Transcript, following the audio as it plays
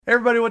Hey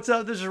everybody, what's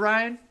up? This is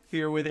Ryan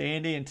here with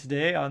Andy, and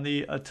today on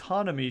the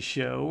Autonomy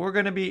Show, we're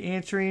going to be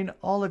answering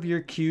all of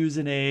your Q's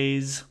and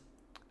A's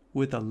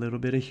with a little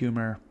bit of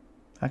humor.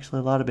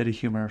 Actually, a lot of bit of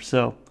humor,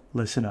 so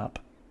listen up.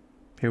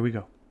 Here we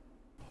go.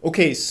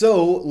 Okay,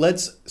 so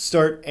let's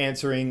start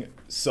answering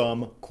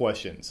some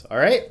questions, all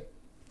right?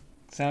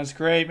 Sounds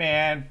great,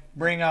 man.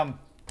 Bring them.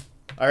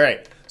 All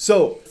right,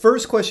 so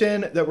first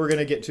question that we're going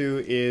to get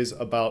to is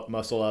about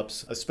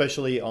muscle-ups,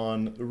 especially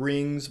on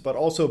rings, but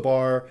also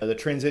bar. The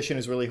transition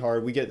is really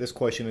hard. We get this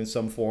question in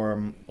some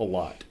form a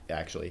lot,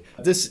 actually.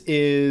 This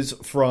is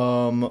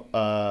from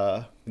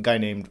a guy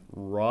named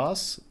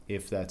Ross,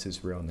 if that's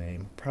his real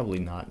name. Probably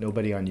not.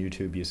 Nobody on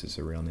YouTube uses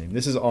a real name.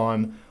 This is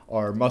on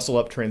our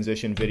muscle-up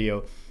transition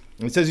video.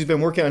 It says he's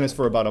been working on this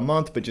for about a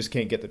month, but just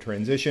can't get the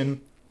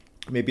transition.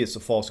 Maybe it's a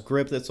false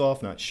grip that's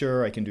off, not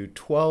sure. I can do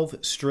 12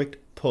 strict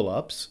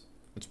pull-ups.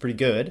 That's pretty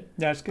good.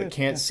 That's good. But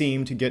can't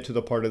seem to get to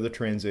the part of the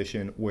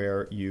transition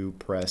where you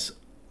press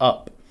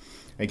up.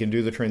 I can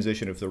do the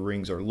transition if the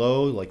rings are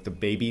low, like the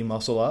baby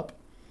muscle up.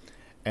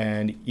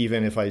 And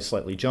even if I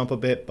slightly jump a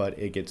bit, but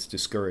it gets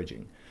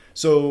discouraging.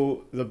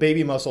 So the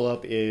baby muscle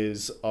up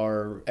is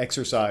our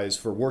exercise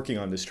for working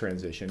on this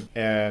transition.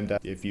 And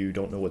if you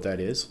don't know what that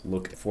is,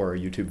 look for a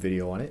YouTube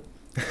video on it.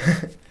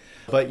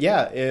 But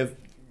yeah, if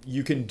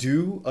you can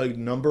do a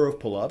number of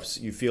pull-ups,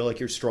 you feel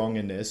like you're strong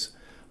in this,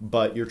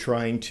 but you're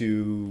trying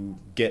to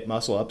get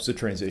muscle ups, the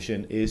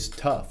transition is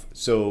tough.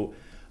 So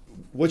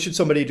what should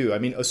somebody do? I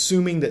mean,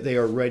 assuming that they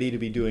are ready to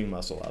be doing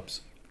muscle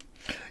ups.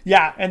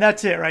 Yeah, and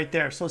that's it right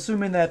there. So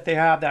assuming that they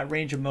have that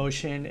range of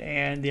motion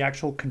and the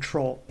actual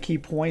control. Key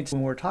points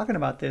when we're talking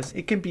about this,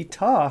 it can be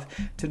tough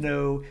to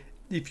know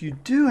if you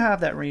do have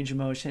that range of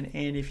motion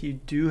and if you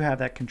do have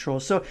that control.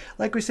 So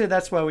like we said,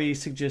 that's why we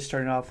suggest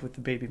starting off with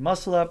the baby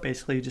muscle up.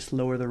 Basically, you just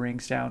lower the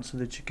rings down so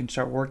that you can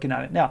start working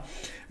on it. Now,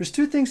 there's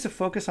two things to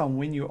focus on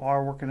when you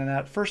are working on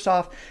that. First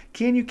off,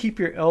 can you keep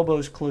your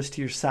elbows close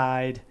to your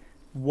side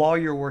while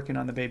you're working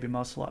on the baby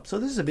muscle up? So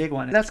this is a big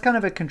one. That's kind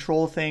of a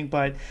control thing,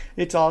 but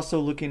it's also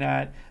looking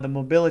at the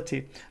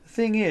mobility. The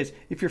thing is,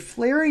 if you're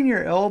flaring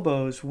your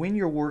elbows when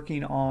you're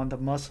working on the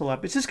muscle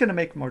up, it's just going to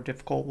make it more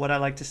difficult. What I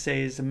like to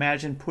say is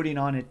imagine putting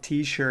on a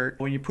t-shirt.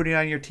 When you're putting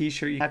on your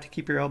t-shirt, you have to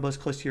keep your elbows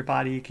close to your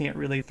body. You can't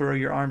really throw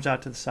your arms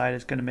out to the side.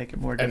 It's going to make it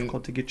more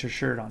difficult to get your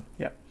shirt on.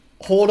 Yep.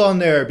 Hold on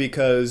there,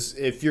 because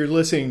if you're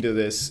listening to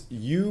this,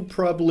 you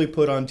probably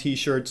put on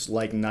t-shirts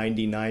like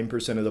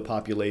 99% of the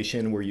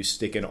population where you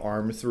stick an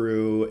arm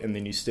through and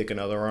then you stick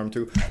another arm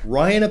through.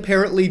 Ryan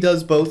apparently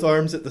does both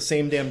arms at the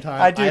same damn time.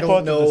 I don't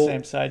both know. On the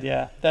same side,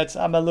 yeah.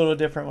 I'm a little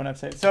different when I'm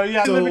saying. So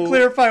yeah, let me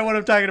clarify what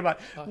I'm talking about.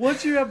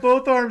 Once you have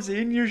both arms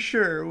in your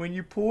shirt, when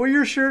you pull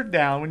your shirt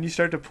down, when you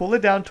start to pull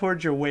it down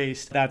towards your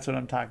waist, that's what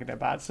I'm talking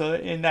about. So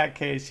in that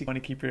case, you want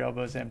to keep your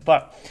elbows in.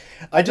 But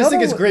I just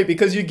think it's great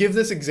because you give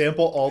this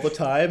example all the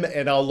time,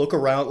 and I'll look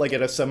around like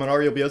at a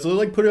seminar, you'll be able to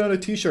like put it on a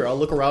t-shirt. I'll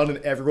look around and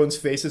everyone's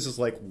faces is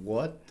like,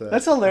 what the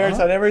That's hilarious.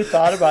 I never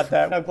thought about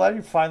that. I'm glad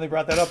you finally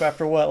brought that up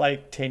after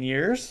like 10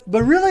 years.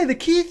 But really the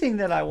key thing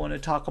that I want to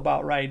talk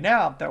about right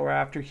now that we're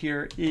after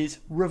here is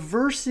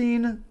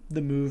reversing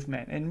the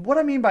movement. And what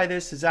I mean by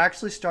this is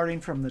actually starting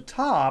from the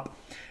top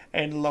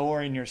and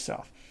lowering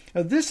yourself.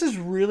 Now, this is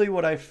really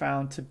what I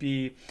found to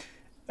be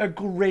a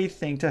great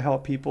thing to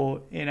help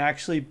people in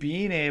actually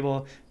being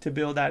able to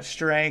build that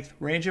strength,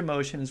 range of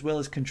motion, as well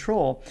as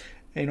control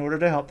in order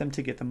to help them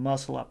to get the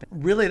muscle up.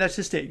 Really, that's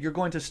just it. You're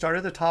going to start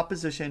at the top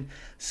position,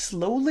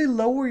 slowly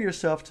lower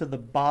yourself to the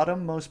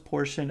bottommost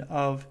portion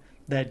of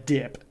that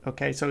dip.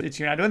 Okay, so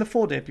you're not doing the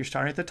full dip. You're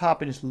starting at the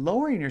top and just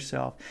lowering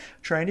yourself,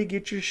 trying to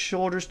get your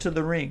shoulders to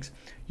the rings.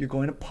 You're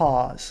going to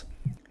pause,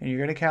 and you're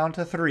going to count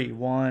to 3.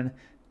 1,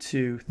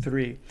 2,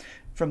 3.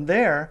 From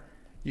there,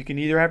 you can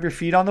either have your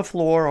feet on the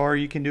floor or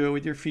you can do it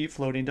with your feet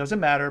floating. Doesn't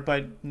matter,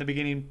 but in the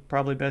beginning,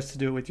 probably best to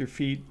do it with your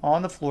feet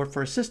on the floor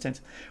for assistance.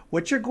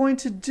 What you're going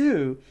to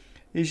do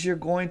is you're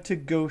going to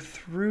go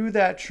through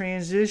that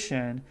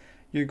transition.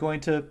 You're going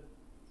to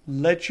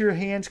let your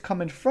hands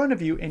come in front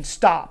of you and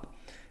stop.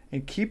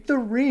 And keep the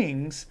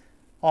rings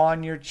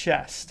on your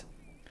chest.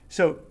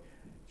 So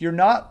you're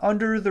not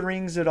under the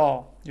rings at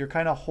all. You're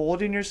kind of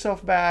holding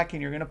yourself back,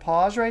 and you're going to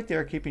pause right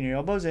there, keeping your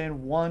elbows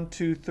in. 1,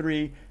 2,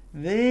 3.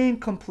 Then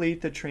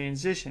complete the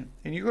transition.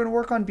 And you're going to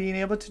work on being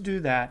able to do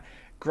that,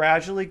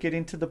 gradually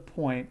getting to the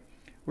point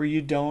where you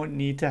don't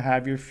need to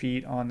have your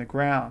feet on the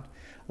ground.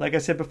 Like I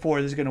said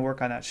before, this is going to work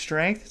on that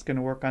strength. It's going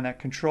to work on that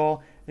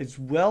control, as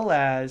well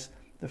as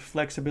the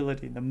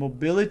flexibility, the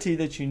mobility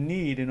that you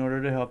need in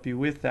order to help you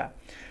with that.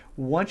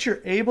 Once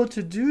you're able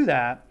to do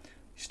that,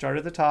 you start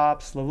at the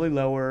top, slowly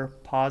lower,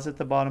 pause at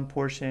the bottom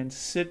portion,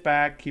 sit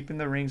back, keeping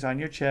the rings on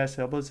your chest,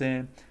 elbows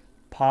in,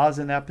 pause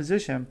in that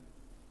position.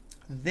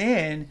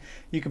 Then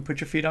you can put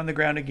your feet on the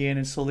ground again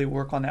and slowly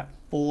work on that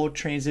full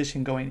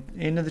transition, going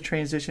into the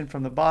transition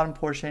from the bottom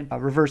portion,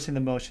 reversing the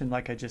motion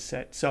like I just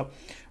said. So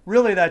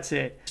really that's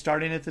it.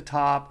 Starting at the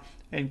top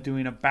and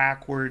doing a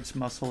backwards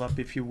muscle up,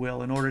 if you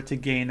will, in order to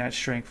gain that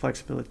strength,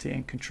 flexibility,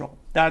 and control.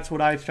 That's what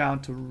I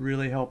found to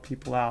really help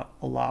people out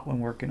a lot when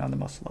working on the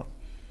muscle up.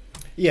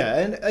 Yeah,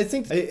 and I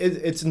think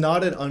it's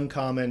not an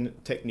uncommon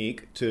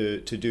technique to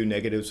do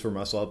negatives for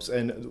muscle ups.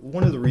 And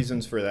one of the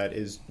reasons for that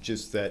is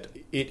just that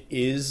it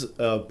is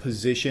a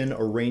position,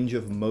 a range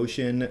of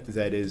motion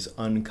that is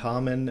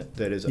uncommon,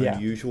 that is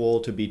unusual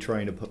to be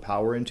trying to put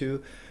power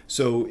into.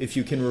 So if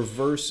you can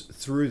reverse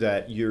through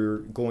that, you're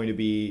going to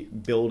be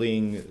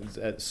building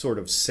that sort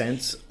of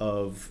sense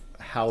of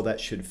how that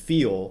should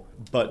feel,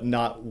 but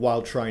not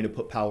while trying to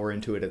put power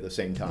into it at the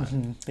same time.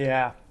 Mm-hmm.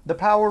 Yeah. The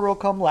power will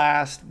come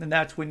last, and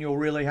that's when you'll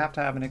really have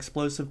to have an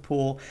explosive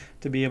pull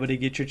to be able to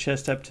get your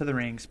chest up to the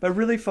rings. But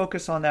really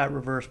focus on that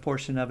reverse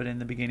portion of it in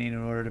the beginning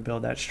in order to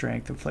build that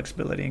strength and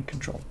flexibility and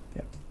control.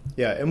 Yeah.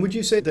 Yeah, and would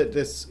you say that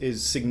this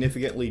is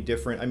significantly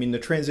different? I mean, the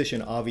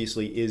transition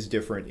obviously is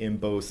different in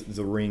both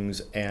the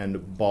rings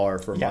and bar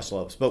for muscle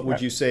ups, but would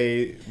you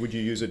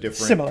use a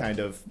different kind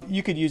of...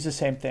 You could use the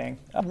same thing.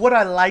 What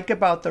I like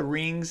about the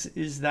rings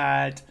is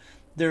that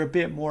they're a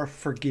bit more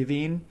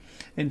forgiving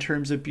in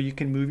terms of you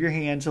can move your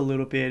hands a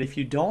little bit if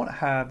you don't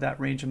have that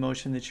range of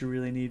motion that you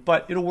really need,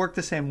 but it'll work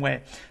the same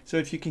way. So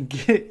if you can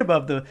get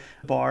above the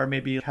bar,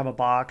 maybe have a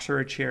box or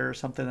a chair or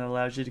something that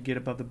allows you to get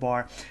above the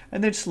bar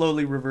and then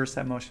slowly reverse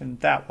that motion,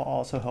 that will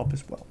also help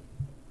as well.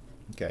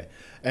 Okay.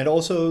 And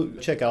also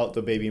check out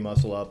the Baby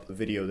Muscle Up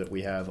video that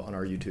we have on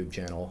our YouTube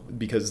channel,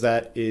 because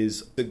that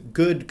is a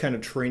good kind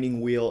of training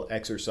wheel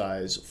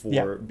exercise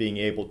for being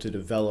able to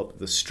develop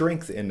the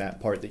strength in that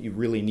part that you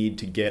really need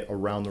to get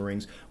around the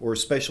rings, or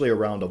especially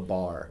around a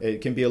bar. It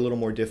can be a little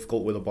more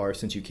difficult with a bar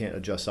since you can't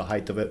adjust the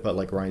height of it, but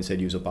like Ryan said,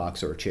 use a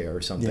box or a chair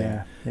or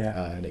something,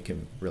 and it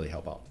can really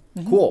help out.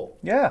 Mm-hmm. Cool.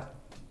 Yeah.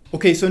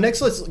 Okay, so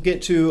next let's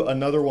get to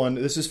another one.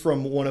 This is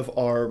from one of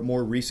our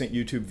more recent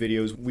YouTube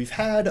videos. We've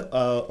had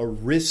a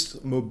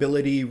wrist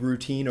mobility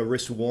routine, a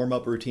wrist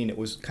warm-up routine. It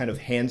was kind of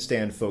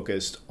handstand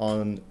focused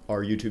on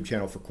our YouTube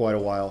channel for quite a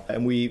while.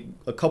 And we,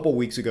 a couple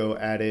weeks ago,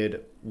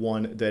 added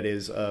one that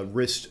is a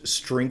wrist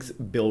strength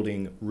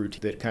building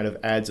routine that kind of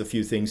adds a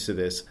few things to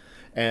this.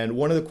 And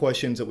one of the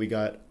questions that we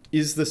got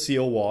is the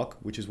seal walk,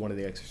 which is one of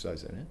the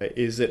exercises in it,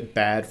 is it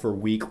bad for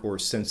weak or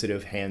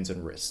sensitive hands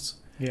and wrists?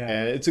 Yeah.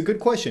 And it's a good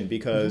question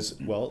because,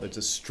 well, it's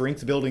a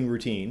strength building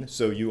routine.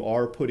 So you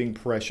are putting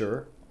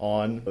pressure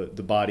on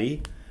the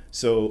body.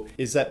 So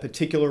is that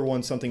particular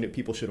one something that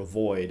people should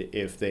avoid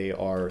if they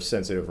are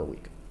sensitive or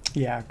weak?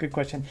 Yeah, good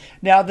question.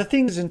 Now, the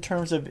thing is, in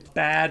terms of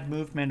bad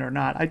movement or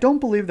not, I don't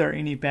believe there are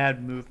any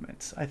bad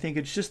movements. I think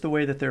it's just the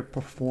way that they're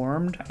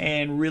performed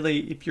and really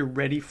if you're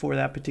ready for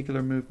that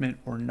particular movement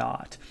or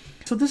not.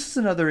 So this is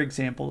another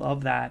example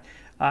of that.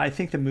 I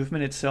think the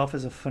movement itself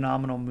is a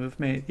phenomenal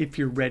movement if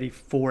you're ready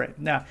for it.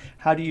 Now,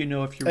 how do you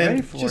know if you're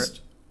ready for it?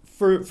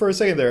 For a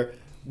second there,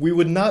 we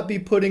would not be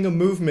putting a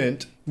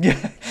movement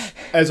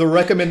as a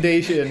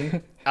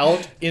recommendation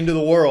out into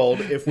the world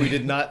if we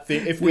did not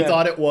think, if we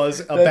thought it was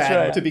a bad,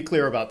 right. To be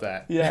clear about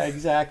that. Yeah,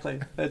 exactly.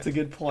 That's a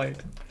good point.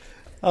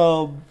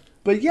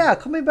 But yeah,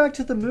 coming back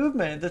to the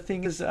movement, the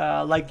thing is,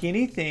 like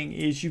anything,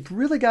 is you've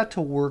really got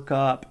to work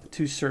up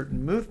to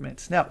certain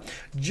movements. Now,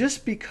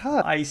 just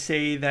because I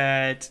say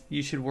that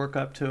you should work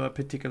up to a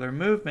particular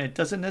movement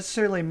doesn't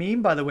necessarily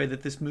mean, by the way,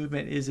 that this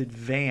movement is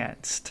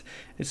advanced.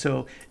 And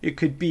so it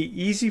could be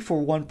easy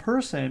for one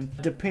person,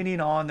 depending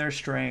on their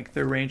strength,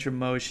 their range of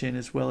motion,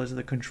 as well as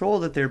the control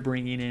that they're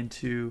bringing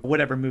into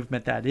whatever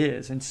movement that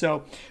is. And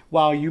so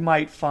while you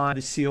might find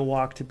the seal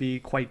walk to be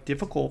quite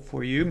difficult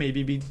for you,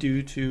 maybe be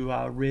due to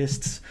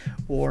wrists,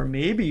 or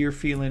maybe you're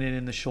feeling it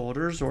in the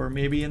shoulders, or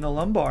maybe in the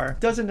lumbar,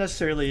 doesn't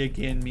necessarily,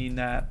 again, mean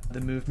that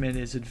the movement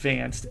is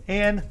advanced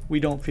and we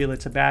don't feel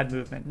it's a bad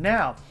movement.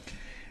 Now,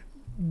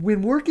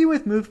 when working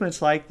with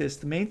movements like this,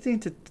 the main thing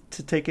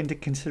to take into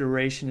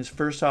consideration is,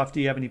 first off,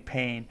 do you have any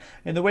pain?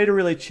 And the way to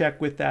really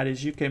check with that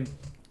is you can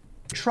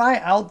try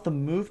out the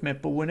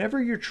movement, but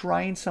whenever you're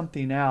trying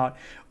something out,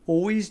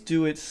 always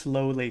do it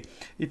slowly.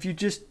 If you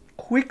just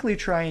quickly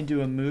try and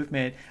do a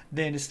movement,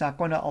 then it's not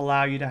going to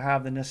allow you to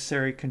have the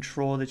necessary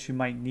control that you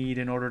might need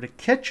in order to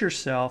catch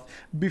yourself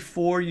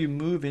before you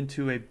move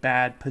into a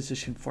bad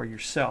position for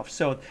yourself.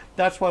 So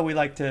that's why we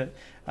like to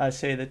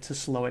say that to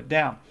slow it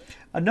down.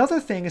 Another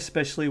thing,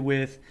 especially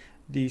with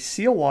the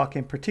seal walk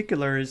in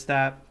particular, is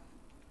that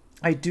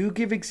I do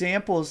give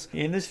examples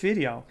in this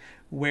video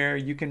where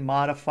you can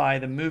modify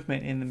the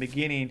movement in the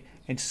beginning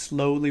and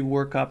slowly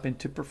work up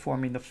into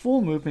performing the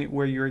full movement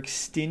where you're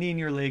extending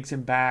your legs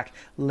and back,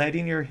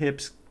 letting your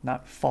hips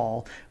not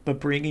fall, but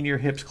bringing your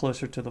hips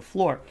closer to the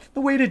floor.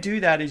 The way to do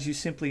that is you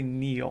simply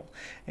kneel.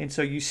 And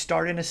so you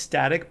start in a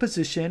static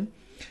position,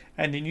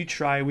 and then you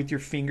try with your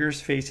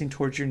fingers facing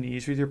towards your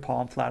knees with your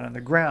palm flat on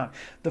the ground.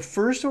 The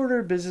first order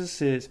of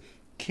business is,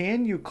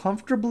 can you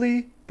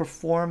comfortably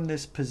perform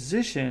this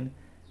position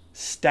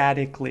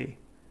statically?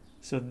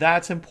 So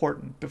that's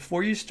important.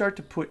 Before you start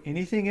to put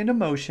anything into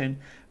motion,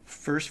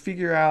 first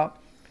figure out,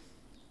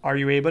 are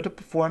you able to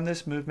perform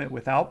this movement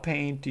without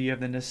pain? Do you have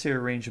the necessary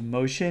range of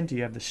motion? Do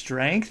you have the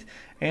strength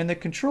and the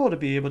control to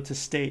be able to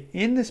stay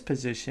in this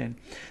position?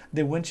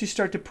 Then once you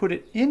start to put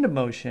it into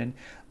motion,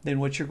 then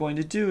what you're going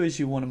to do is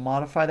you want to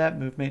modify that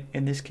movement.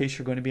 In this case,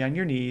 you're going to be on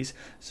your knees.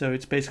 So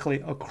it's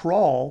basically a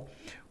crawl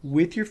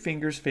with your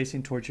fingers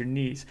facing towards your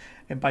knees.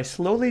 And by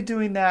slowly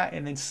doing that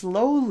and then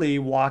slowly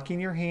walking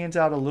your hands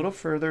out a little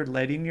further,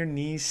 letting your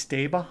knees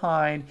stay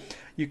behind,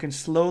 you can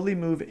slowly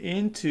move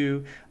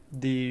into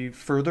the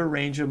further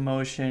range of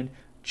motion,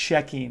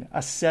 checking,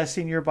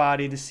 assessing your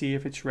body to see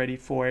if it's ready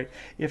for it.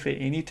 If at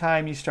any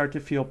time you start to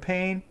feel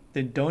pain,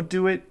 then don't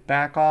do it,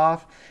 back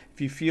off.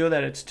 If you feel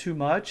that it's too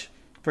much,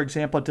 for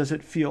example, does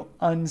it feel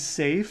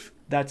unsafe?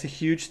 That's a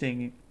huge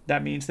thing.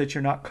 That means that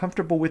you're not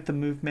comfortable with the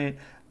movement,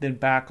 then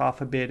back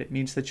off a bit. It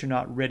means that you're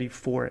not ready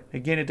for it.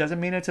 Again, it doesn't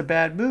mean it's a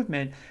bad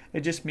movement.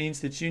 It just means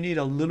that you need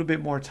a little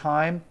bit more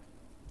time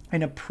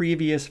in a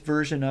previous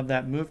version of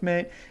that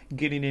movement,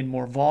 getting in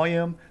more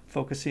volume,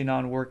 focusing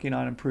on working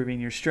on improving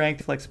your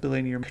strength,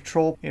 flexibility, and your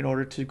control in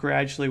order to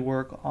gradually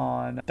work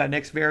on that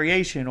next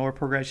variation or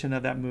progression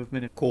of that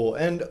movement. Cool.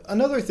 And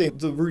another thing,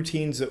 the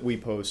routines that we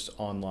post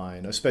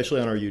online,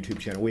 especially on our YouTube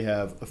channel, we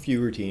have a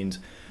few routines,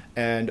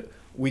 and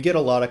we get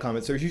a lot of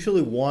comments. There's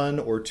usually 1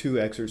 or 2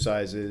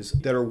 exercises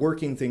that are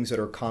working things that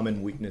are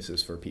common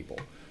weaknesses for people.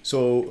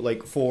 So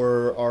like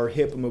for our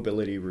hip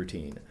mobility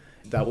routine,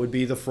 that would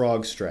be the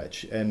frog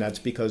stretch. And that's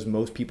because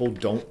most people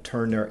don't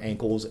turn their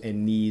ankles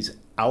and knees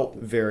out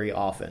very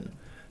often.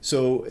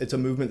 So it's a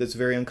movement that's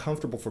very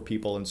uncomfortable for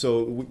people. And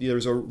so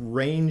there's a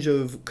range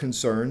of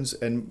concerns,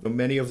 and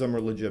many of them are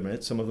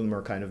legitimate. Some of them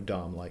are kind of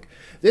dumb, like,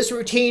 this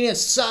routine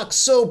sucks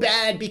so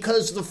bad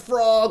because the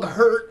frog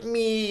hurt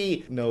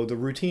me. No, the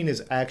routine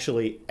is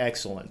actually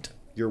excellent.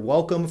 You're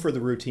welcome for the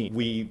routine.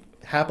 We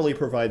happily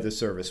provide this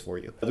service for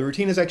you. The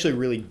routine is actually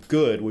really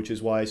good, which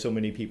is why so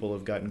many people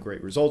have gotten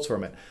great results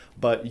from it.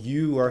 But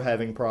you are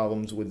having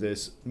problems with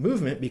this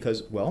movement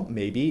because, well,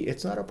 maybe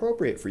it's not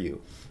appropriate for you.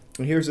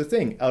 And here's the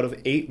thing, out of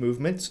 8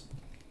 movements,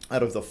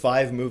 out of the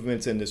 5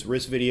 movements in this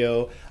wrist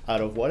video,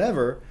 out of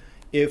whatever,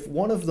 if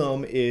one of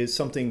them is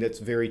something that's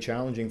very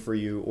challenging for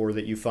you or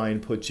that you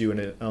find puts you in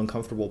an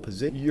uncomfortable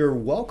position, you're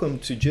welcome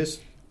to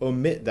just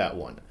omit that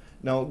one.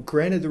 Now,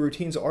 granted, the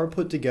routines are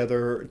put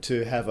together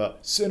to have a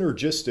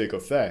synergistic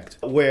effect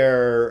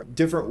where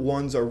different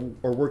ones are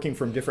working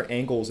from different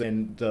angles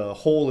and the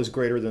whole is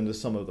greater than the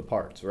sum of the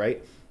parts,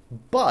 right?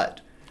 But,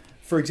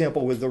 for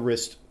example, with the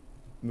wrist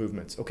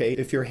movements, okay,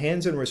 if your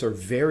hands and wrists are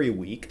very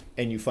weak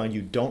and you find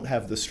you don't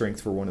have the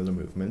strength for one of the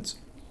movements,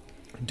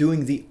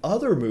 doing the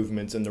other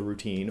movements in the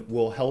routine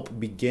will help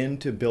begin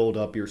to build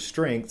up your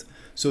strength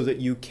so that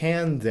you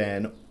can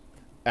then,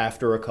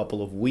 after a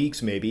couple of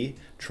weeks maybe,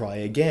 try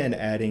again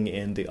adding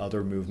in the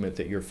other movement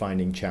that you're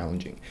finding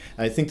challenging.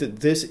 And I think that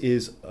this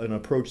is an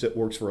approach that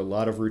works for a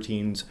lot of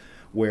routines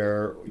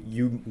where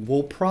you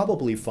will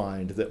probably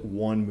find that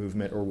one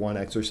movement or one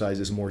exercise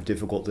is more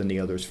difficult than the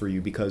others for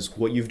you because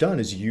what you've done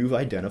is you've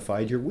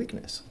identified your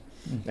weakness.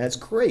 That's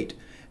great.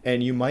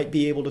 And you might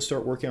be able to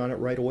start working on it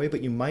right away,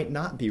 but you might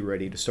not be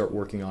ready to start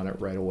working on it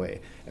right away.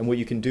 And what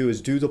you can do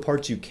is do the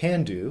parts you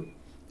can do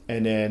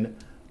and then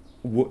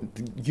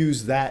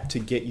use that to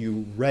get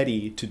you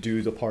ready to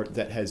do the part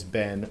that has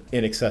been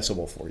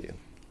inaccessible for you.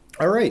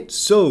 All right,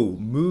 so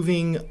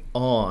moving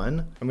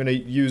on, I'm going to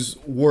use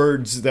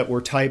words that were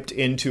typed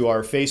into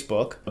our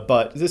Facebook,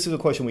 but this is a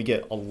question we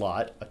get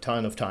a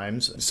ton of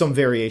times, some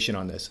variation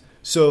on this.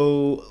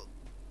 So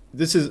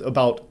this is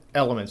about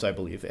elements, I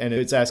believe, and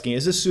it's asking,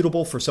 is this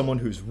suitable for someone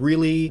who's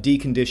really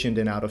deconditioned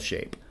and out of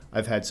shape?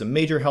 I've had some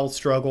major health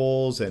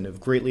struggles and have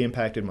greatly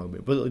impacted my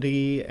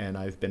mobility, and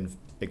I've been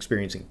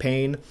experiencing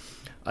pain.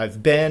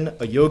 I've been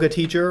a yoga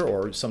teacher,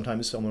 or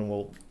sometimes someone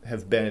will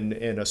have been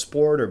in a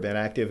sport or been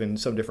active in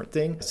some different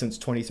thing since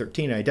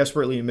 2013. I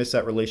desperately miss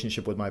that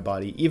relationship with my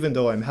body, even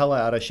though I'm hella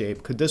out of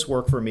shape. Could this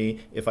work for me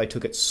if I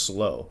took it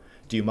slow?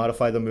 Do you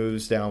modify the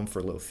moves down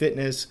for low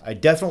fitness? I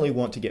definitely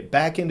want to get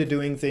back into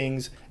doing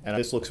things, and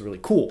this looks really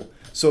cool.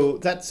 So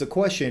that's the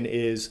question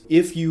is,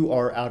 if you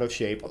are out of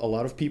shape, a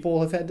lot of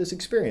people have had this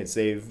experience.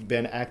 They've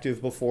been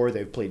active before,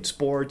 they've played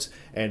sports,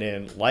 and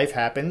then life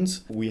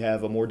happens. We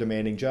have a more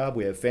demanding job,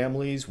 we have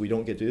families, we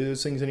don't get to do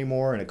those things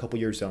anymore, and a couple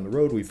years down the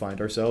road, we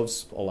find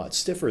ourselves a lot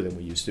stiffer than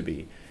we used to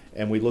be.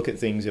 And we look at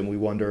things and we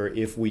wonder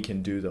if we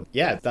can do them.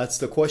 Yeah, that's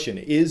the question.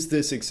 Is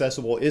this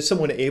accessible? Is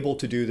someone able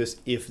to do this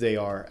if they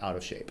are out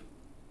of shape?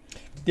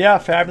 Yeah,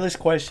 fabulous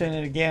question.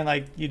 And again,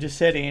 like you just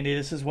said, Andy,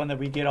 this is one that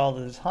we get all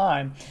the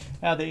time.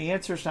 Now, the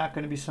answer is not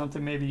going to be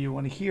something maybe you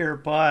want to hear,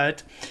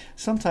 but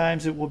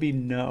sometimes it will be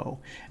no.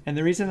 And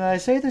the reason that I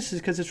say this is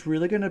because it's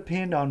really going to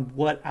depend on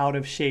what out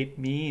of shape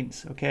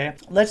means, okay?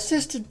 Let's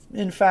just,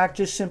 in fact,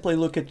 just simply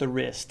look at the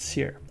wrists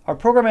here. Our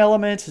program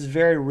Elements is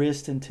very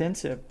wrist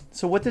intensive.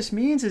 So what this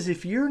means is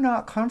if you're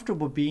not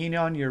comfortable being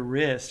on your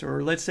wrist,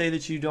 or let's say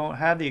that you don't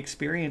have the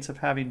experience of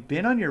having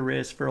been on your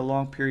wrist for a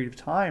long period of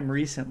time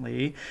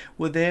recently,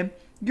 well then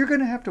you're going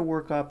to have to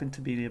work up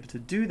into being able to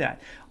do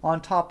that.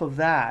 On top of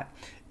that,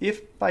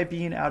 if by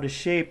being out of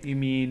shape you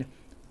mean,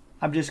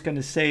 I'm just going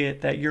to say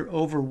it, that you're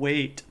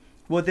overweight,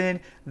 well then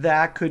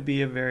that could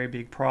be a very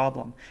big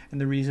problem. And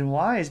the reason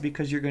why is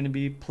because you're going to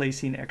be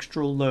placing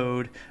extra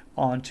load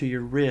onto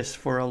your wrist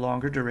for a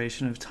longer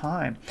duration of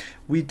time.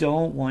 We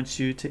don't want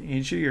you to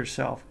injure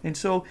yourself. And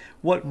so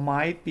what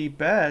might be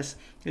best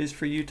is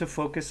for you to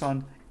focus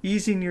on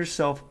easing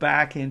yourself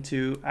back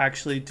into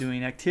actually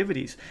doing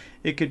activities.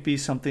 It could be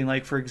something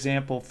like, for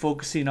example,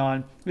 focusing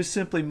on just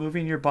simply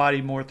moving your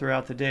body more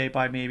throughout the day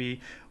by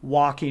maybe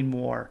walking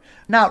more,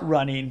 not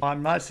running.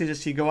 I'm not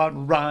suggesting you go out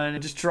and run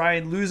and just try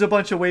and lose a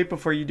bunch of weight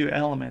before you do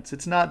elements.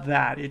 It's not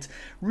that. It's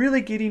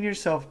really getting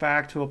yourself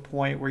back to a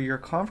point where you're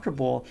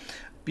comfortable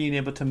being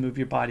able to move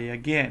your body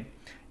again.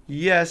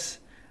 Yes,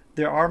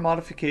 there are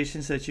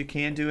modifications that you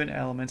can do in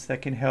elements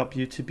that can help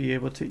you to be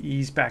able to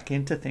ease back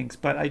into things.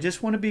 But I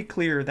just want to be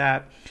clear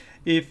that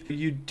if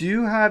you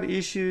do have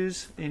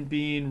issues in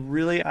being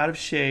really out of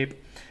shape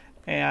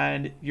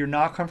and you're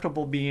not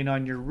comfortable being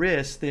on your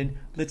wrist, then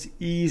let's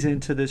ease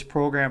into this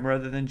program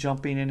rather than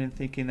jumping in and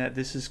thinking that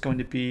this is going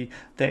to be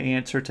the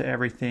answer to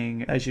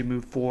everything as you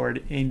move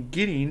forward in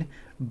getting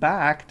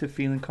back to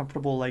feeling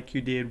comfortable like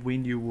you did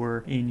when you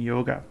were in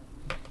yoga.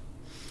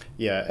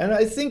 Yeah, and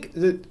I think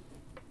that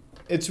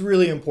it's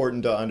really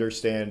important to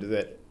understand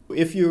that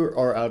if you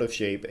are out of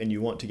shape and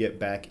you want to get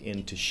back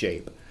into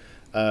shape,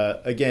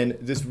 again,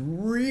 this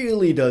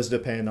really does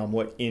depend on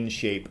what in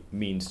shape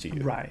means to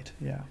you. Right,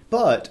 yeah.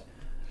 But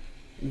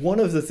one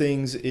of the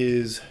things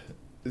is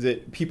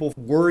that people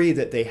worry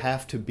that they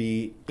have to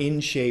be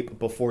in shape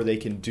before they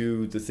can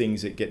do the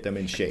things that get them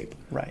in shape.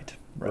 Right.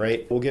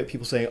 Right? We'll get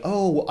people saying,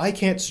 oh, I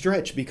can't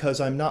stretch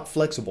because I'm not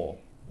flexible.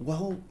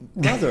 Well,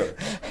 brother,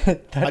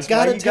 I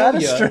gotta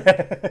tell you,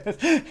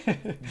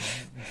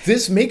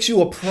 this makes you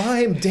a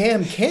prime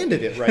damn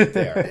candidate right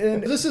there.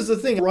 And this is the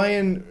thing.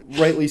 Ryan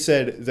rightly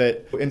said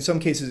that in some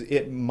cases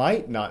it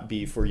might not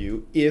be for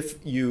you if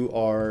you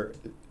are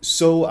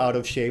so out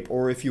of shape,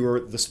 or if you are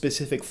the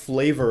specific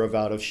flavor of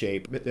out of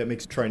shape that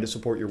makes trying to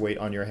support your weight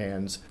on your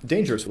hands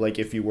dangerous. Like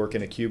if you work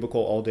in a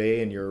cubicle all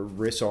day and your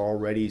wrists are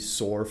already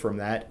sore from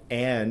that,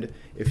 and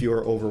if you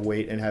are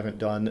overweight and haven't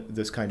done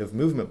this kind of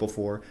movement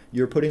before,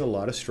 you're putting a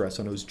lot of stress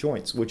on those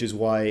joints, which is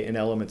why in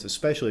elements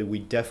especially, we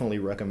definitely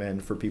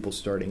recommend for people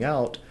starting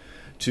out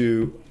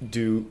to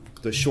do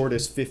the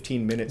shortest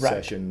 15-minute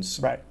sessions.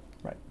 Right.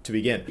 To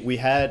begin. We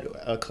had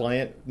a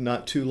client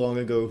not too long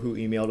ago who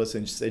emailed us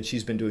and said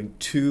she's been doing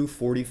 2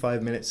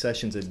 45-minute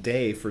sessions a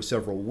day for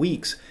several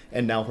weeks,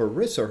 and now her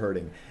wrists are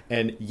hurting.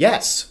 And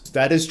yes,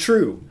 that is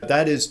true.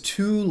 That is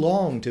too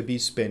long to be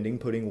spending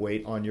putting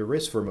weight on your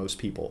wrists for most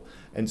people.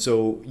 And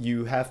so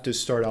you have to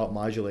start out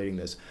modulating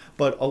this.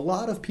 But a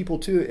lot of people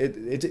too,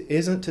 it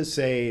isn't to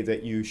say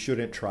that you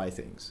shouldn't try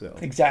things. So.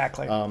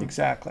 Exactly.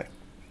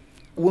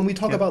 When we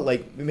talk about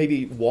like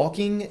maybe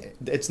walking,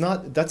 that's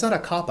not a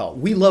cop-out.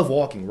 We love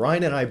walking.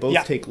 Ryan and I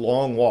both take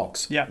long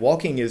walks. Yeah.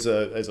 Walking is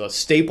a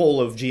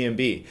staple of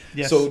GMB.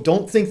 Yes. So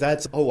don't think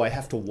that's, I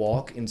have to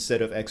walk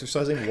instead of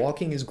exercising.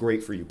 Walking is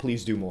great for you.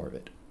 Please do more of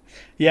it.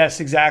 Yes,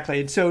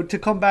 exactly. And so to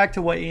come back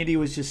to what Andy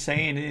was just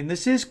saying, and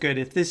this is good,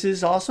 if this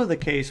is also the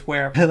case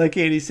where, like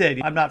Andy said,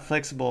 I'm not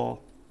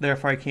flexible,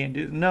 therefore I can't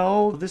do it.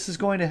 No, this is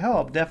going to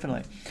help,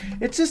 definitely.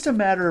 It's just a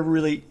matter of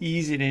really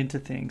easing into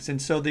things.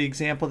 And so the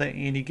example that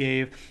Andy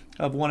gave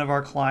of one of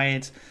our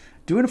clients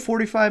doing a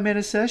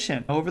 45-minute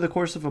session over the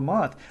course of a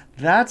month,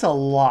 that's a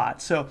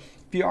lot. So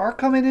if you are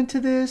coming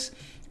into this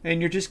and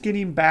you're just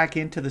getting back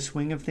into the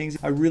swing of things,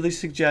 I really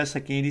suggest,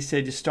 like Andy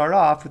said, to start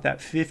off with that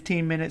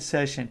 15-minute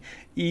session.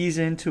 Ease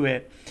into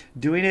it.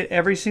 Doing it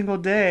every single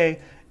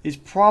day is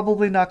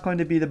probably not going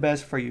to be the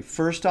best for you.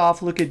 First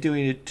off, look at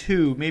doing it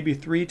 2, maybe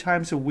 3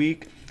 times a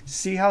week.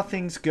 See how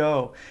things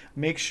go.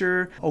 Make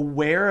sure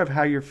aware of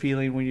how you're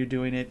feeling when you're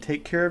doing it.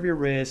 Take care of your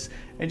wrists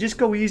and just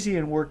go easy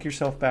and work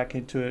yourself back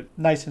into it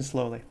nice and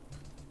slowly.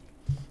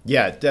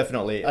 Yeah,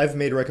 definitely. I've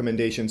made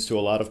recommendations to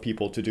a lot of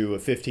people to do a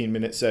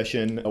 15-minute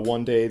session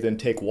one day, then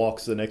take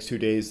walks the next 2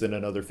 days, then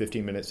another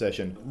 15-minute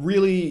session.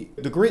 Really,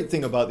 the great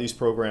thing about these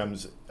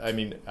programs, I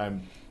mean,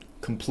 I'm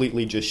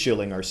completely just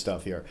shilling our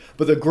stuff here.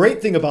 But the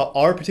great thing about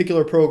our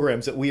particular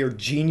programs that we are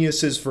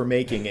geniuses for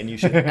making, and you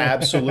should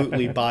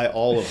absolutely buy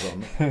all of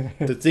them.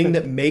 The thing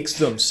that makes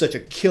them such a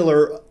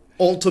killer,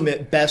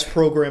 ultimate, best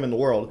program in the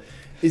world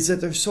is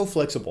that they're so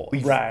flexible.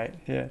 Right,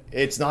 yeah.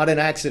 It's not an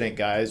accident,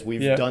 guys.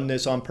 We've done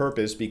this on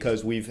purpose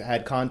because we've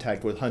had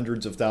contact with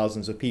hundreds of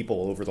thousands of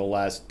people over the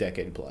last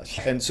decade plus.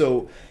 And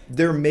so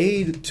they're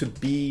made to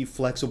be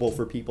flexible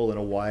for people in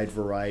a wide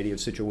variety of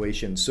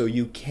situations, so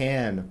you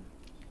can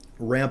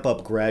ramp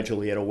up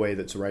gradually at a way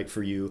that's right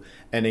for you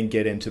and then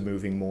get into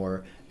moving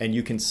more, and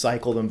you can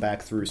cycle them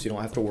back through so you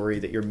don't have to worry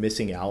that you're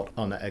missing out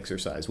on the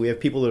exercise. We have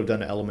people that have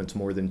done elements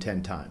more than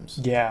 10 times.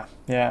 Yeah.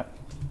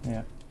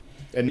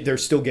 And they're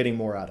still getting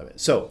more out of it.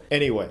 So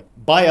anyway,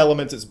 buy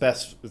Elements. It's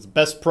the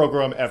best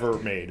program ever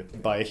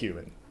made by a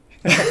human.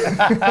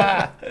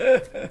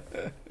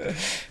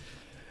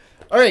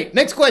 All right,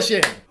 next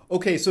question.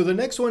 Okay, so the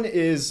next one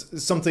is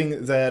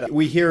something that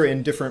we hear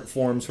in different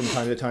forms from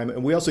time to time,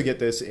 and we also get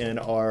this in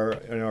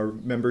our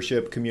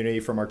membership community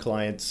from our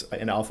clients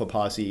in Alpha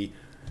Posse.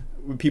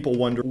 People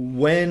wonder,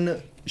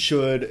 when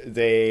should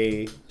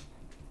they,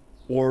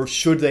 or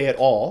should they at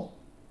all,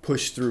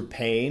 push through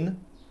pain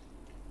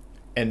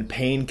And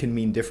pain can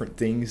mean different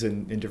things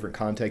in different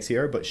contexts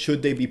here, but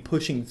should they be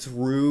pushing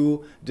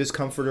through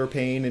discomfort or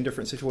pain in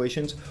different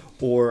situations?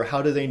 Or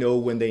how do they know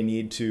when they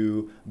need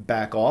to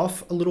back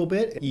off a little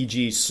bit,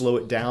 e.g. slow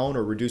it down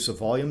or reduce the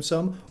volume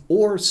some,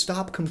 or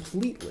stop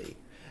completely?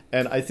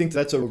 And I think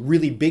that's a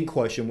really big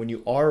question when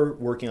you are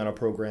working on a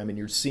program and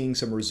you're seeing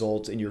some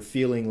results and you're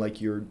feeling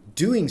like you're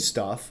doing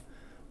stuff,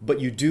 but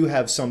you do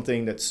have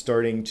something that's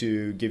starting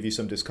to give you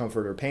some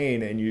discomfort or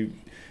pain, and you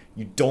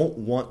don't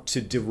want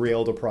to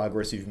derail the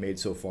progress you've made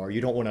so far.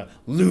 You don't want to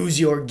lose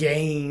your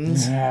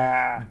gains,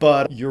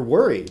 but you're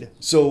worried.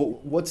 So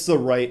what's the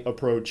right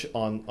approach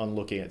on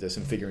looking at this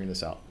and figuring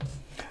this out?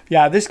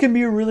 Yeah, this can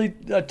be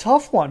a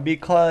tough one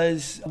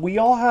because we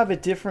all have a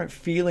different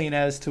feeling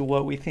as to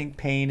what we think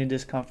pain and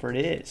discomfort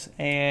is.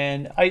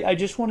 And I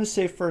just want to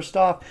say first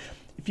off,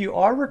 if you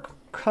are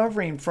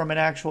recovering from an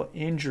actual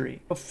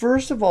injury,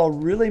 first of all,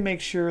 really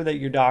make sure that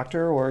your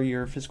doctor or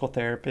your physical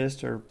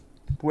therapist or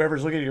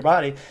whoever's looking at your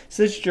body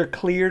says that you're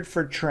cleared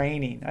for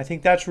training. I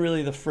think that's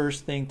really the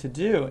first thing to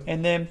do.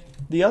 And then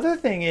the other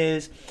thing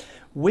is,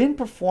 when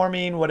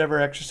performing whatever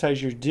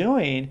exercise you're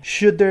doing,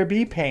 should there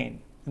be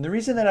pain? And the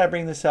reason that I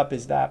bring this up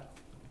is that,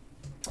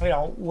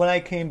 when I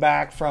came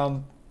back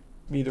from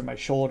either my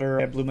shoulder,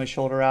 I blew my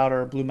shoulder out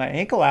or blew my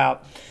ankle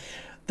out,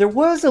 there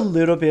was a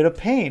little bit of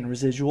pain,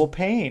 residual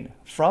pain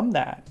from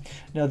that.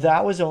 Now,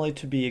 that was only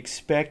to be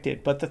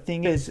expected. But the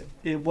thing is,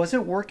 it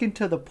wasn't working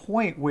to the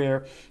point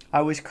where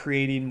I was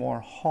creating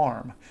more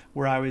harm,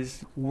 where I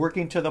was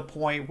working to the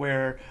point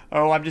where,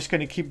 I'm just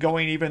going to keep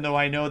going even though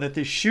I know that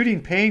this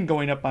shooting pain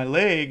going up my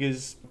leg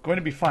is going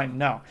to be fine.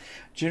 No.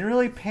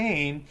 Generally,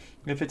 pain,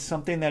 if it's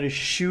something that is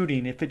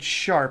shooting, if it's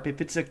sharp,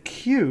 if it's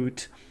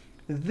acute,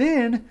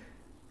 then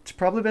it's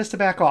probably best to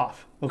back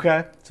off.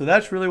 Okay? So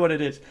that's really what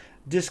it is.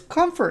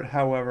 Discomfort,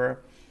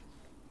 however,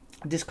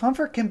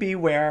 can be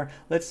where,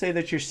 let's say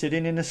that you're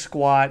sitting in a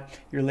squat,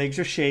 your legs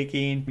are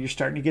shaking, you're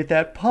starting to get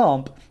that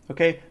pump,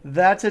 okay?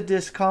 That's a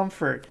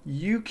discomfort.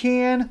 You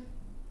can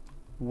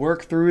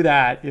work through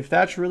that if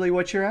that's really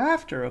what you're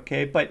after,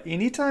 okay? But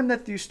anytime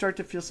that you start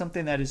to feel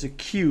something that is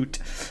acute,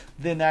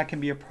 then that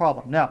can be a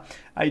problem. Now,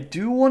 I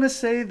do want to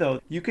say,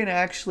 though, you can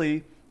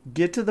actually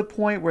get to the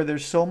point where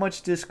there's so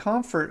much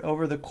discomfort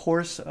over the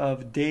course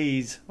of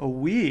days, a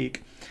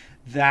week,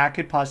 that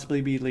could possibly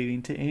be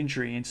leading to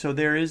injury. And so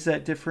there is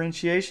that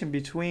differentiation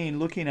between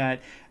looking at,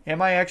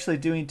 am I actually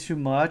doing too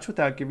much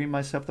without giving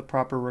myself the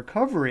proper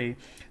recovery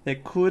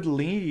that could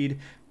lead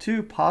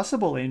to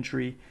possible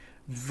injury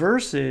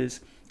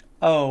versus,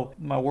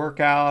 my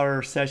workout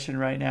or session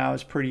right now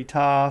is pretty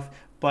tough,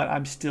 but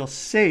I'm still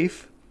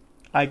safe,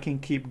 I can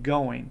keep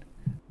going,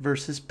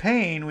 versus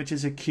pain, which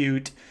is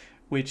acute,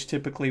 which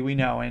typically we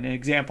know. And an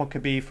example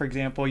could be, for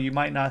example, you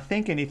might not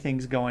think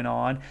anything's going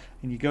on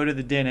and you go to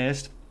the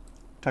dentist,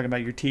 talking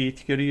about your teeth,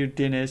 you go to your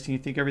dentist and you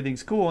think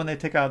everything's cool, and they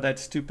take out that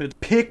stupid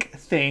pick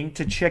thing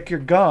to check your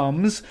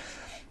gums,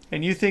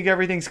 and you think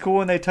everything's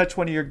cool, and they touch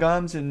one of your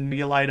gums and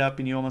you light up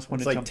and you almost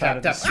want to jump out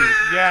of the seat.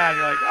 Yeah, and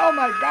you're like, oh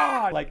my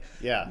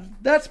God.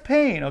 That's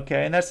pain,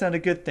 okay, and that's not a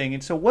good thing.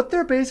 And so what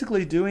they're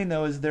basically doing,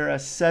 though, is they're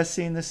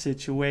assessing the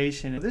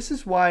situation. This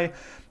is why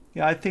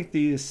I think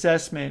the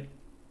assessment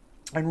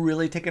and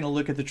really taking a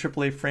look at the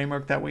AAA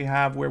framework that we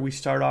have, where we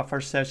start off our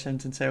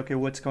sessions and say, okay,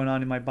 what's going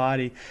on in my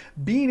body?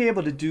 Being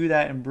able to do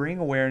that and bring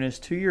awareness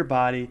to your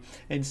body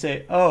and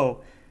say,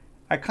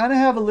 I kind of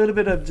have a little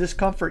bit of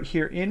discomfort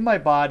here in my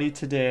body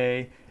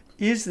today.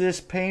 Is this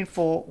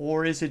painful,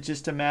 or is it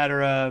just a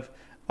matter of,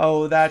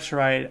 that's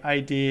right, I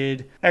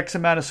did X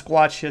amount of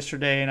squats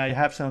yesterday and I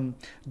have some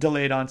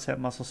delayed onset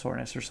muscle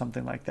soreness or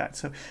something like that.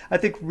 So I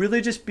think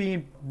really just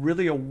being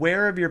really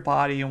aware of your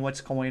body and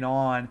what's going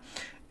on,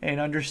 and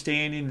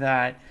understanding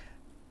that,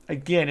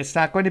 again, it's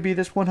not going to be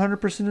this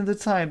 100% of the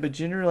time, but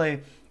generally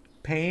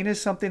pain is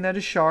something that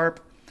is sharp.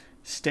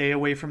 Stay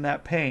away from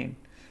that pain.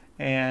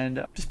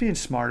 And just being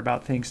smart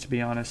about things, to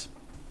be honest.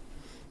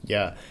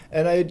 Yeah,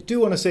 and I do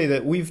want to say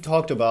that we've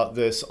talked about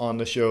this on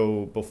the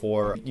show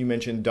before. You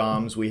mentioned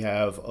DOMS. We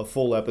have a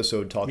full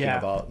episode talking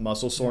about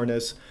muscle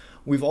soreness.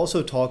 We've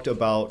also talked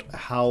about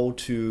how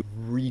to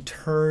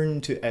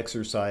return to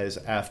exercise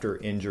after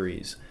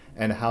injuries,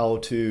 and how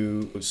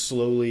to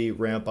slowly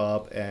ramp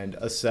up and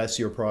assess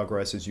your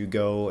progress as you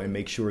go and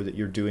make sure that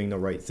you're doing the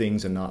right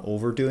things and not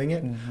overdoing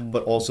it,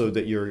 but also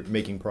that you're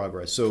making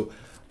progress. So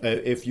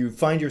if you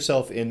find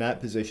yourself in that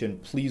position,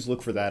 please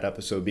look for that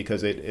episode,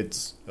 because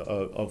it's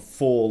a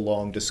full,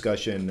 long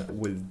discussion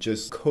with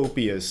just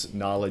copious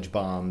knowledge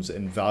bombs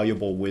and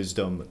valuable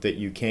wisdom that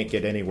you can't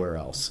get anywhere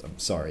else. I'm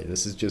sorry,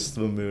 this is just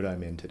the mood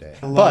I'm in today.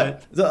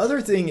 But the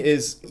other thing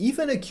is,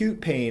 even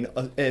acute pain,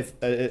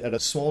 if at a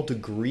small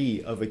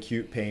degree of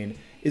acute pain,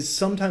 is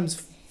sometimes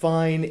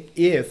fine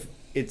if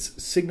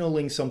it's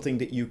signaling something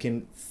that you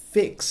can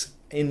fix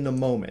in the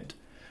moment.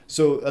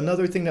 So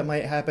another thing that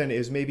might happen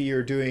is maybe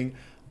you're doing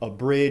a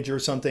bridge or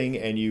something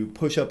and you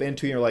push up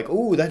into it and you're like,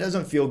 oh, that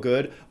doesn't feel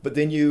good. But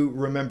then you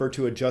remember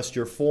to adjust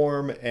your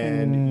form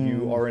and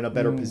you are in a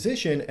better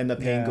position and the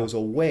pain goes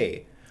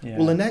away. Yeah.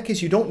 Well, in that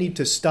case, you don't need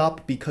to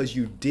stop because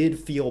you did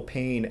feel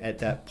pain at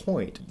that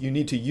point. You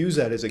need to use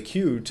that as a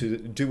cue to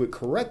do it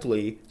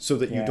correctly so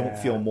that you don't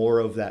feel more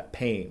of that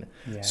pain.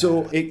 Yeah.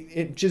 So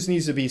it just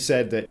needs to be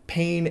said that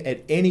pain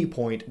at any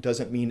point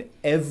doesn't mean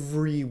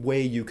every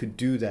way you could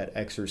do that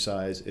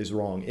exercise is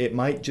wrong. It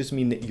might just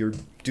mean that you're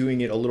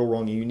doing it a little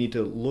wrong, and you need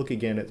to look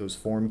again at those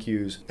form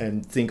cues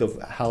and think of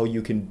how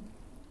you can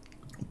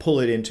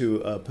pull it into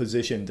a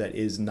position that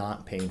is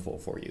not painful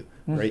for you,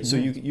 right? So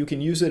you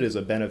can use it as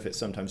a benefit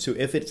sometimes too,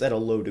 if it's at a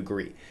low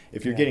degree.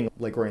 If you're getting,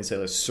 like Ryan said,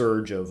 a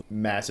surge of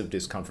massive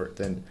discomfort,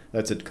 then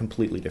that's a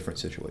completely different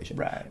situation.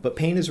 Right. But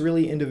pain is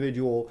really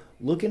individual.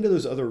 Look into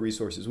those other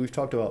resources. We've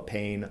talked about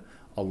pain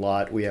a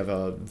lot. We have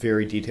a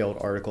very detailed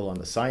article on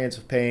the science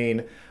of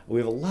pain. We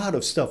have a lot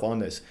of stuff on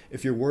this.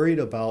 If you're worried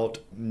about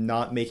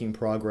not making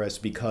progress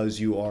because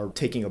you are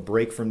taking a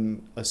break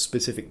from a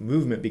specific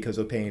movement because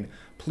of pain,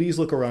 please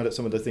look around at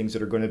some of the things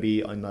that are going to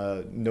be on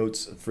the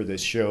notes for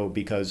this show,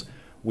 because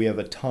we have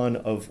a ton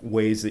of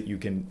ways that you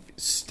can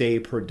stay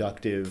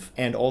productive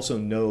and also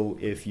know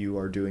if you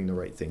are doing the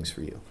right things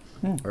for you.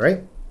 All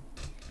right?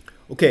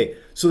 Okay,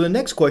 so the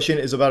next question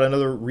is about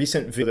another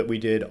recent video that we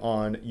did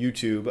on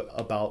YouTube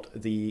about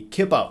the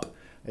kip up.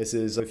 This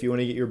is if you want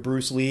to get your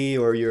Bruce Lee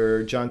or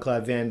your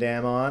Jean-Claude Van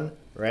Damme on,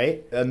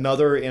 right?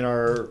 Another in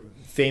our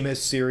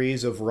famous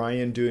series of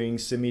Ryan doing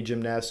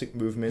semi-gymnastic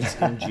movements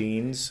in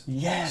jeans.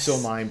 Yes. So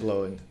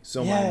mind-blowing.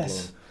 So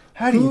mind-blowing.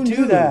 How do you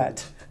do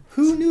that?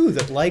 Who knew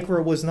that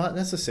Lycra was not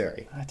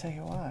necessary? I tell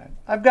you what.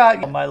 I've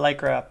got my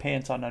Lycra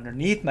pants on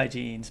underneath my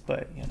jeans,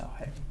 but,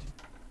 hey.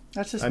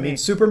 That's just I me. mean,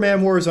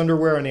 Superman wore his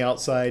underwear on the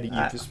outside. You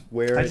just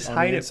wear it on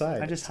the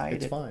inside. I just hide it.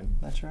 It's fine.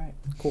 That's right.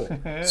 Cool.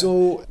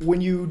 So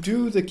when you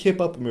do the kip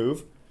up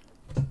move,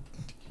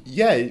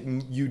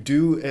 you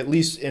do, at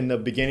least in the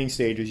beginning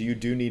stages, you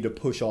do need to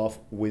push off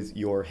with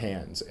your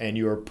hands. And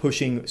you are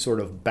pushing sort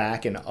of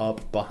back and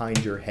up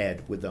behind your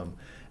head with them.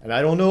 And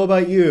I don't know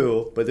about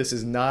you, but this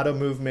is not a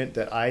movement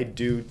that I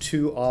do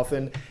too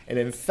often. And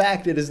in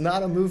fact, it is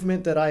not a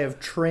movement that I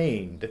have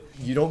trained.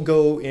 You don't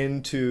go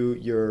into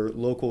your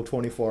local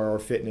 24-hour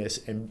fitness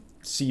and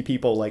see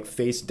people like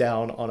face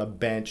down on a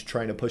bench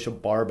trying to push a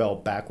barbell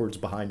backwards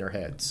behind their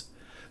heads.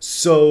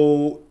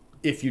 So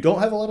if you don't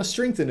have a lot of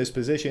strength in this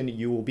position,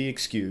 you will be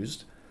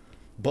excused.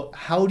 But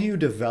how do you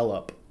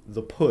develop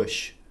the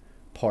push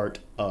part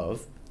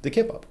of the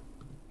kip up?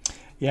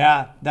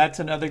 Yeah, that's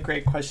another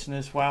great question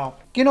as well.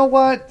 You know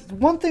what?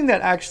 One thing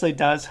that actually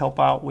does help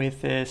out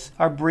with this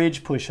are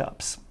bridge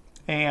push-ups.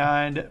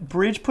 And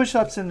bridge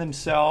push-ups in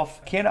themselves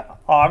can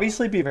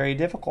obviously be very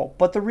difficult.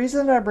 But the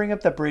reason I bring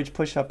up the bridge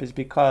push-up is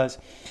because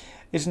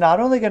it's not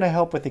only going to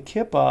help with the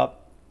kip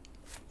up,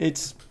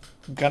 it's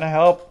going to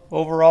help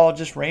overall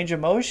just range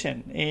of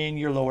motion in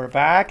your lower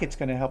back. It's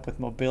going to help with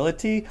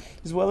mobility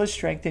as well as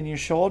strengthen your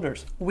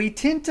shoulders. We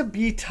tend to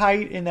be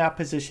tight in that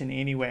position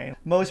anyway.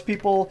 Most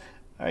people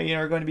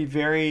are going to be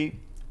very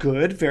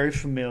good, very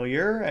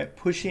familiar at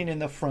pushing in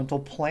the frontal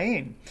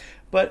plane.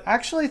 But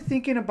actually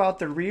thinking about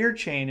the rear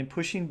chain and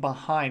pushing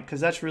behind, because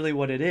that's really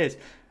what it is.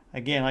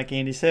 Again, like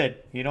Andy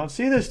said, you don't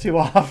see this too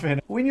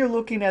often. When you're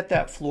looking at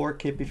that floor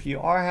kip, if you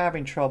are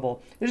having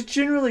trouble, it's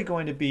generally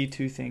going to be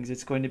two things.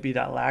 It's going to be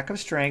that lack of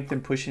strength in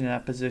pushing in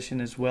that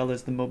position, as well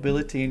as the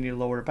mobility in your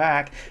lower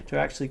back to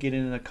actually get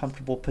in a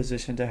comfortable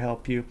position to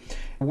help you.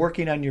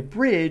 Working on your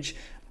bridge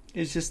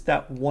is just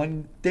that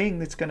one thing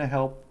that's going to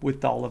help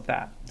with all of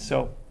that.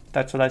 So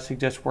that's what I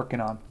suggest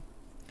working on.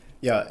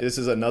 Yeah, this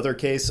is another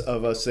case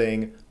of us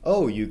saying,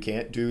 oh, you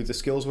can't do the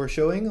skills we're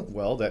showing?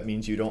 Well, that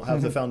means you don't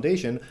have the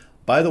foundation.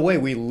 By the way,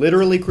 we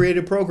literally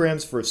created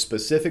programs for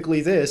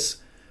specifically this.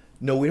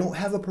 No, we don't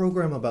have a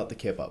program about the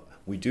kip up.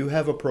 We do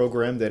have a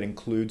program that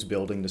includes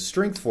building the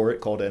strength for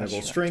it called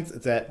Integral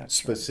Strength that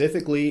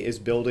specifically is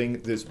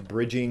building this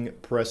bridging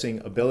pressing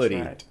ability.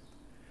 That's right.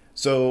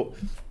 So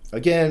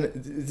again,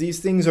 these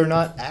things are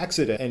not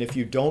accident. And if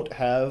you don't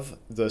have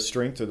the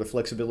strength or the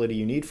flexibility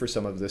you need for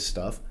some of this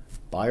stuff,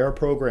 buy our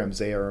programs.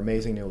 They are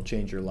amazing. They will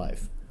change your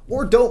life.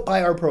 Or don't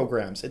buy our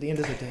programs. At the end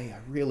of the day, I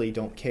really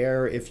don't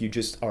care if you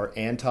just are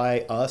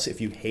anti-us.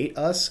 If you hate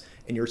us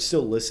and you're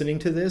still listening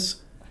to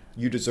this,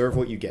 you deserve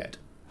what you get.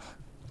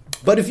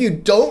 But if you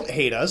don't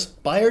hate us,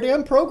 buy our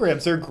damn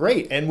programs. They're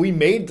great. And we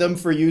made them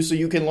for you so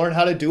you can learn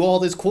how to do all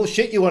this cool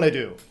shit you want to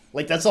do.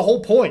 Like, that's the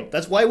whole point.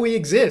 That's why we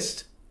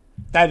exist.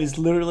 That is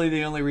literally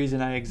the only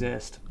reason I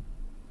exist.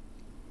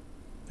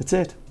 That's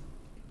it.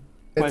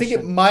 I think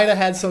it might have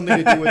had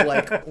something to do with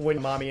like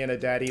when mommy and a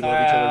daddy love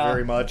each other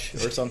very much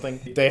or something.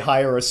 They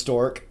hire a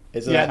stork.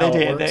 Isn't that how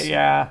it works?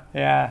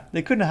 Yeah.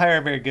 They couldn't hire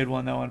a very good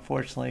one though,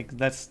 unfortunately.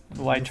 That's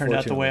why I turned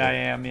out the way I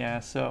am. Yeah.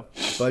 So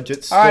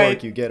budget stork,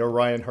 right. You get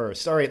Orion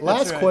Hurst. All right,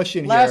 last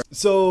question here.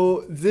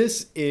 So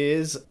this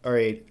is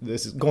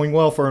This is going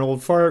well for an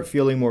old fart.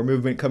 Feeling more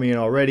movement coming in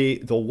already.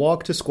 The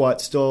walk to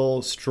squat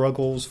still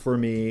struggles for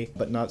me,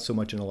 but not so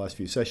much in the last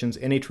few sessions.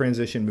 Any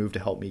transition move to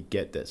help me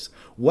get this?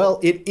 Well,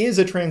 it is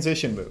a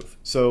transition move,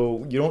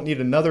 so you don't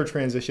need another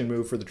transition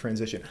move for the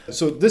transition.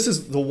 So this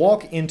is the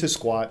walk into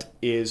squat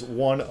is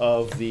one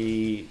of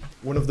the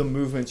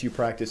movements you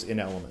practice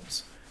in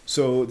Elements.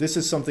 So this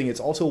is something, it's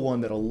also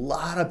one that a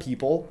lot of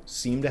people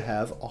seem to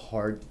have a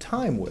hard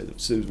time with,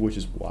 which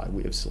is why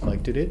we have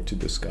selected it to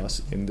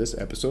discuss in this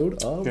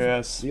episode of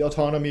the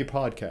Autonomy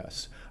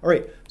Podcast. All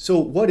right, so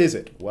what is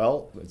it?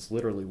 Well, it's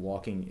literally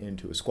walking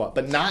into a squat,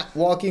 but not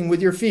walking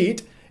with your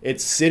feet.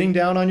 It's sitting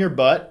down on your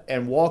butt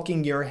and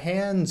walking your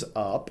hands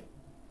up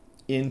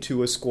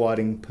into a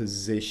squatting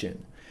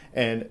position.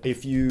 And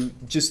if you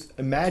just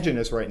imagine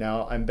this right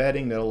now, I'm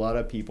betting that a lot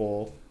of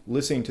people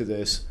listening to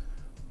this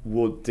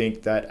would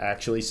think that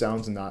actually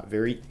sounds not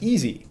very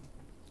easy.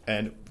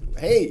 And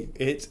hey,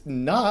 it's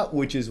not,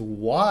 which is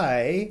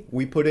why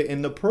we put it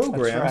in the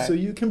program, so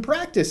you can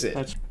practice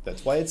it.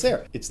 That's why it's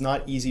there. It's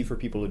not easy for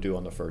people to do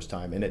on the first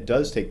time, and it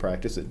does take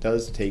practice. It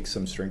does take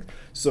some strength.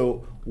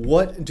 So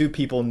what do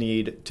people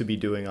need to be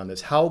doing on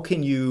this? How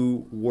can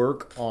you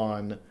work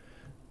on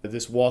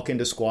this walk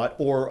into squat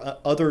or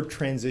other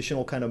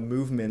transitional kind of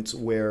movements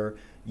where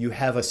you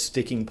have a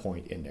sticking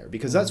point in there?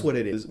 Because that's what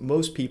it is.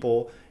 Most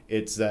people,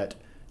 it's that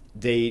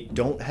they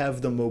don't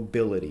have the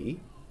mobility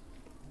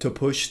to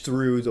push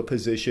through the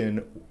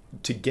position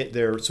to get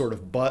their sort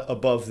of butt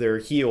above their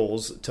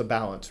heels to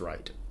balance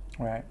right.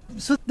 Right.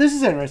 So this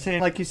is interesting.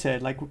 Like you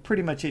said, like with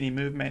pretty much any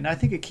movement. And I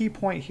think a key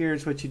point here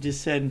is what you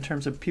just said in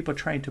terms of people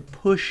trying to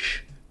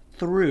push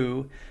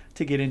through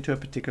to get into a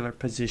particular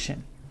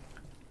position.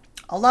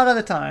 A lot of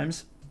the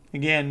times,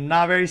 again,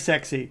 not very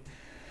sexy,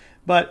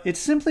 but it's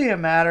simply a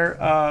matter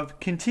of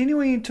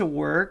continuing to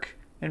work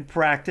and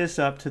practice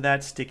up to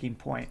that sticking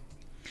point.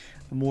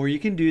 The more you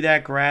can do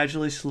that,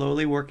 gradually,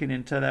 slowly working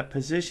into that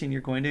position, you're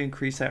going to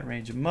increase that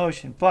range of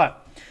motion.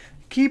 But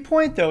the key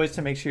point, though, is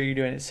to make sure you're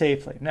doing it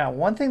safely. Now,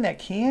 one thing that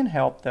can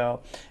help,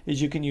 though,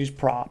 is you can use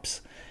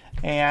props.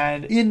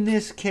 And in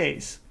this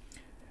case,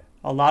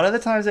 a lot of the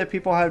times that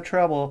people have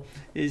trouble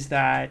is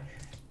that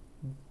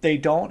they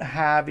don't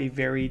have a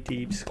very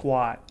deep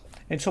squat.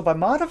 And so by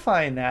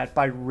modifying that,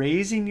 by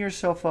raising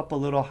yourself up a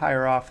little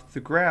higher off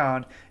the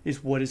ground,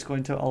 is what is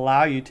going to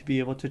allow you to be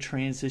able to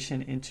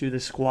transition into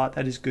the squat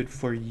that is good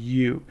for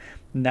you.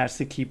 And that's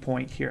the key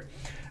point here.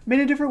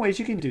 Many different ways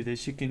you can do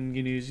this. You can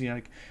use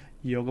like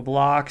yoga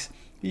blocks.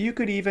 You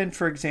could even,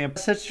 for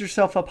example, set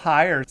yourself up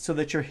higher so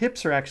that your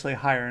hips are actually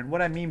higher. And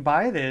what I mean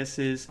by this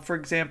is, for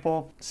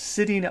example,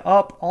 sitting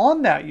up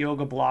on that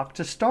yoga block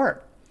to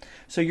start.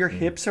 So your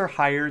hips are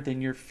higher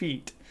than your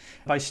feet.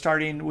 By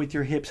starting with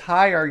your hips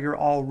higher, you're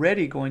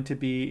already going to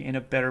be in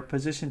a better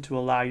position to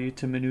allow you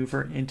to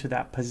maneuver into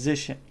that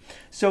position.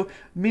 So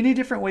many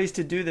different ways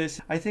to do this.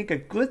 I think a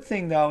good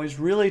thing, though, is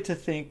really to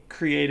think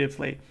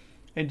creatively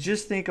and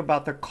just think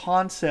about the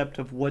concept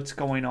of what's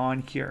going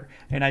on here.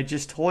 And I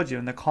just told you,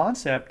 and the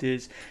concept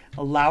is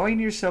allowing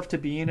yourself to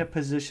be in a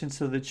position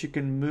so that you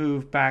can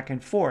move back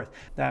and forth.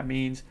 That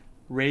means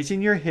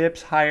raising your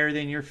hips higher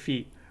than your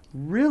feet.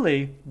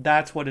 Really,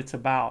 that's what it's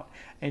about.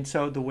 And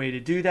so the way to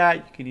do that,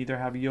 you can either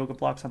have yoga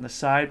blocks on the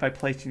side by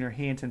placing your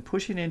hands and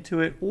pushing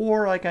into it,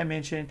 or like I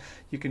mentioned,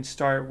 you can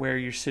start where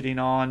you're sitting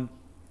on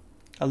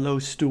a low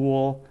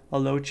stool, a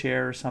low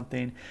chair or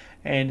something,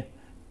 and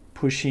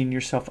pushing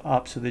yourself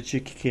up so that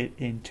you can get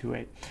into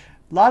it.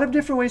 A lot of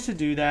different ways to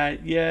do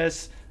that.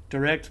 Yes,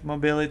 direct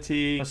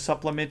mobility, a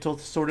supplemental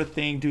sort of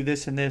thing, do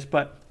this and this,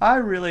 but I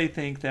really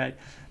think that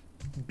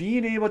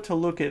being able to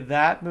look at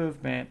that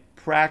movement,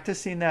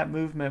 practicing that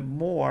movement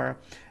more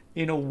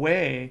in a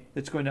way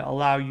that's going to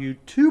allow you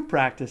to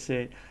practice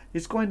it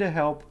is going to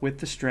help with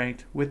the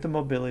strength, with the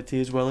mobility,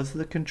 as well as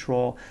the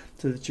control,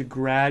 so that you're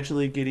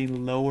gradually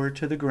getting lower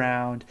to the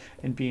ground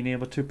and being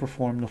able to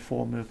perform the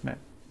full movement.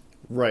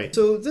 Right.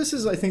 So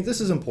I think this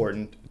is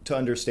important to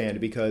understand,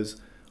 because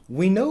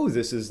we know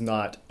this is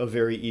not a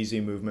very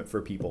easy movement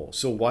for people.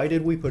 So why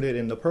did we put it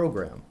in the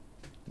program?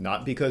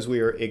 Not because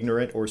we are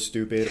ignorant or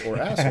stupid or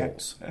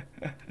assholes,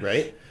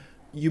 right?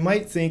 You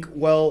might think,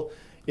 well,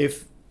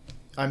 if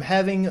I'm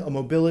having a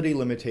mobility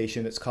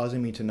limitation that's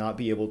causing me to not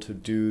be able to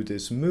do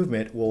this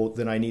movement, well,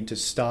 then I need to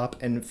stop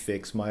and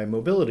fix my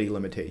mobility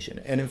limitation.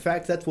 And in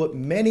fact, that's what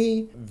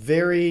many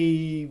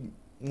very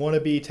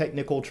wannabe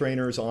technical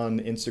trainers on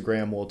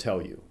Instagram will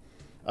tell you.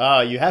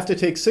 You have to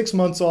take 6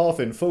 months off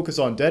and focus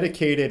on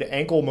dedicated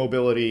ankle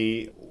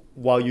mobility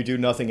while you do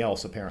nothing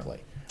else,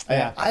 apparently.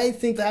 Yeah. I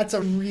think that's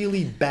a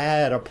really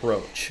bad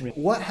approach.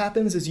 What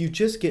happens is you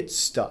just get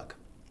stuck.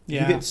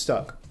 Yeah. You get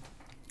stuck.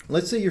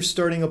 Let's say you're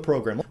starting a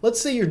program.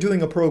 Let's say you're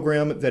doing a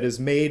program that is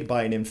made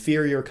by an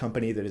inferior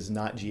company that is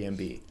not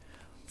GMB.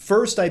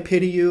 First, I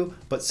pity you,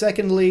 but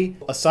secondly,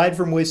 aside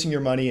from wasting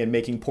your money and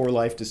making poor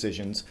life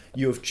decisions,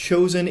 you have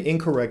chosen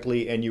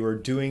incorrectly and you are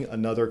doing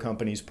another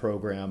company's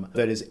program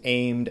that is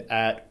aimed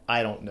at,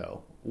 I don't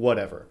know,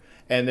 whatever.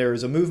 And there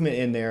is a movement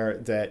in there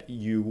that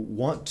you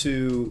want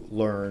to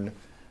learn,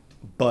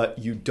 but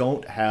you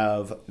don't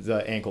have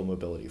the ankle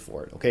mobility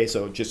for it. Okay,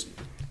 so just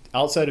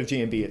outside of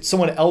GMB, it's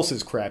someone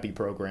else's crappy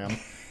program,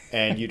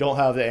 and you don't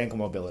have the ankle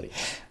mobility.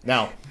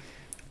 Now,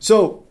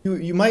 so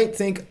you might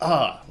think,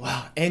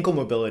 wow, ankle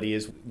mobility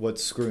is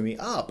what's screwing me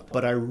up,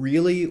 but I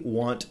really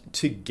want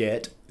to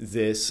get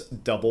this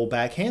double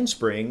back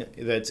handspring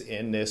that's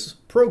in this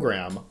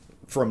program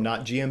from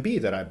Not GMB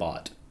that I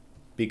bought.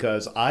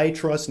 because I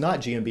trust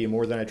not GMB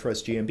more than I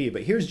trust GMB.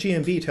 But here's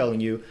GMB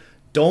telling you,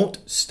 don't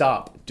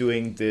stop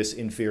doing this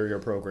inferior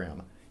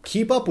program.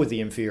 Keep up with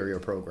the inferior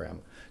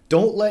program.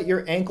 Don't let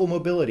your ankle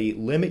mobility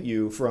limit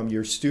you from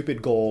your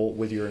stupid goal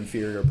with your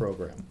inferior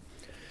program.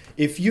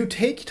 If you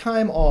take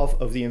time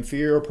off of the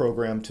inferior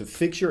program to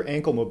fix your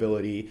ankle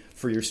mobility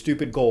for your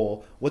stupid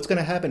goal, what's going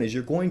to happen is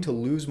you're going to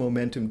lose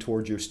momentum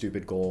towards your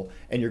stupid goal,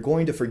 and you're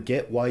going to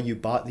forget why you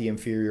bought the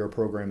inferior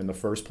program in the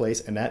first place,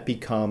 and that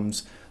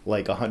becomes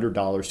like $100,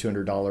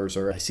 $200,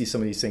 or I see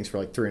some of these things for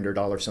like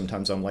 $300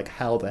 sometimes. I'm like,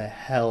 how the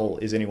hell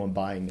is anyone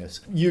buying this?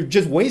 You're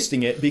just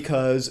wasting it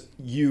because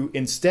you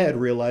instead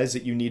realize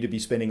that you need to be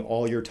spending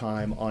all your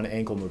time on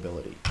ankle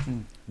mobility,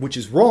 which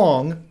is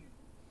wrong.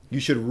 You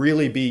should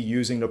really be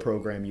using the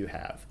program you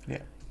have,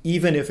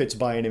 even if it's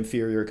by an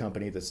inferior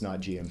company that's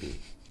not GMB.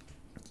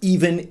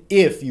 Even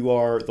if you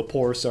are the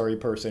poor, sorry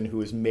person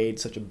who has made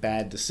such a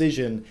bad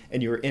decision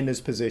and you're in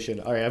this position.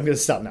 All right, I'm going to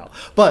stop now.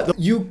 But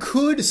you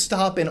could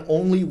stop and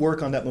only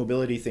work on that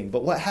mobility thing.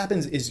 But what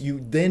happens is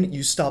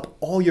you stop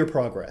all your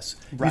progress.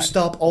 Right. You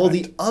stop all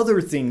the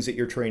other things that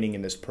you're training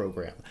in this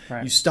program.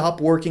 Right. You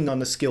stop working on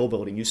the skill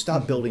building. You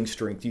stop building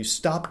strength. You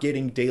stop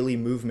getting daily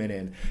movement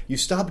in. You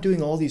stop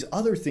doing all these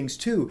other things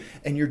too.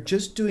 And you're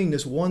just doing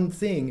this one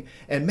thing.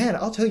 And man,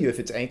 I'll tell you,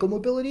 if it's ankle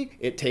mobility,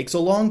 it takes a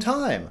long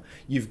time.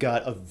 You've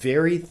got a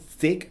very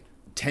thick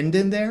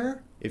tendon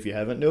there, if you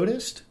haven't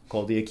noticed,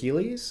 called the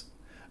Achilles.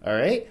 All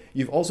right.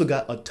 You've also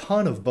got a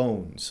ton of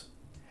bones,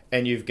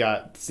 and you've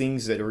got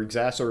things that are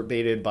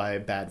exacerbated by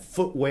bad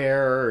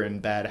footwear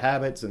and bad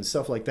habits and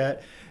stuff like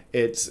that.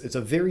 It's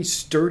a very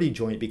sturdy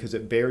joint because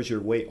it bears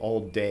your weight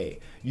all day.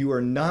 You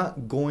are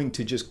not going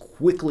to just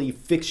quickly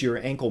fix your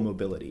ankle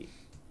mobility.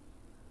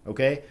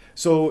 Okay?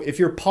 So if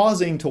you're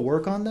pausing to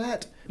work on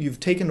that, you've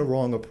taken the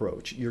wrong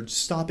approach. You're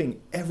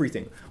stopping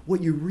everything.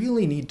 What you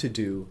really need to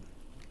do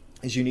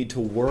is you need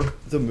to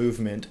work the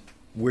movement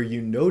where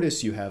you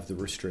notice you have the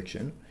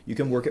restriction. You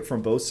can work it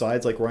from both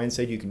sides. Like Ryan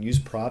said, you can use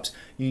props.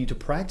 You need to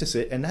practice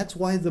it. And that's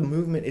why the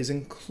movement is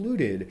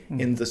included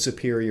in the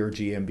Superior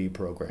GMB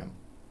program.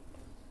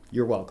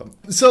 You're welcome.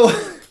 So,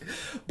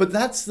 but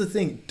that's the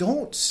thing.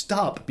 Don't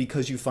stop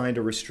because you find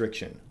a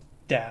restriction.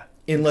 Yeah.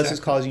 Unless it's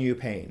causing you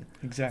pain.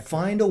 Exactly.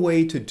 Find a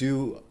way to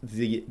do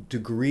the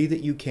degree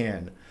that you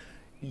can.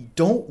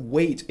 Don't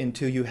wait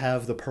until you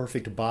have the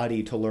perfect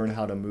body to learn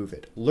how to move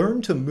it.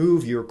 Learn to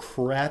move your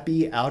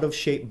crappy,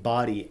 out-of-shape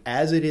body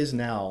as it is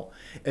now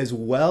as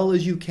well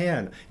as you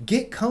can.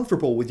 Get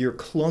comfortable with your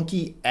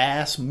clunky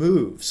ass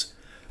moves.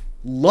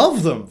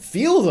 Love them.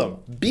 Feel them.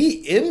 Be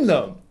in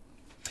them.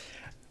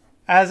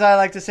 As I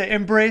like to say,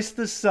 embrace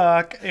the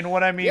suck. And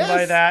what I mean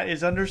by that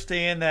is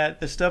understand that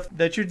the stuff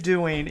that you're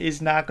doing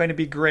is not going to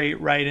be great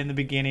right in the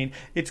beginning.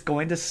 It's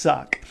going to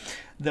suck.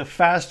 The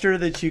faster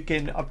that you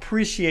can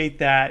appreciate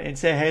that and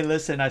say, hey,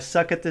 listen, I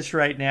suck at this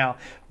right now,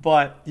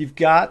 but you've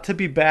got to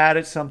be bad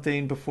at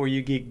something before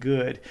you get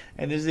good.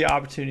 And this is the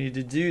opportunity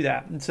to do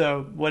that. And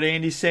so what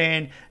Andy's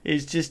saying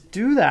is just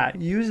do that.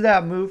 Use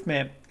that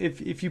movement.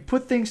 If you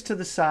put things to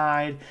the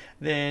side,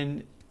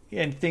 then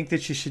and think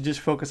that you should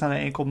just focus on the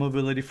ankle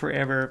mobility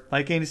forever,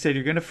 like Andy said,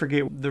 you're going to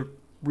forget the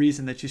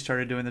reason that you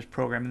started doing this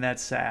program, and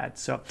that's sad.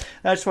 So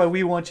that's why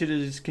we want you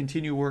to just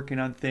continue working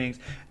on things.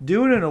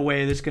 Do it in a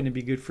way that's going to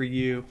be good for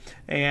you,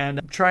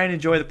 and try and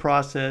enjoy the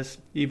process,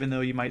 even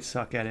though you might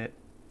suck at it.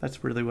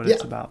 That's really what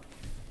it's about.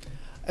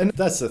 And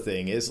that's the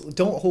thing, is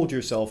don't hold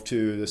yourself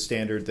to the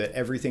standard that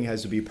everything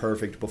has to be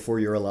perfect before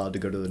you're allowed to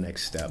go to the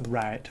next step.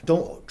 Right.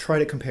 Don't try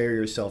to compare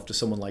yourself to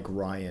someone like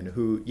Ryan,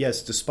 who,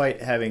 yes,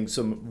 despite having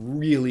some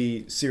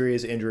really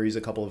serious injuries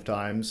a couple of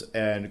times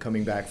and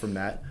coming back from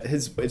that,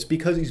 it's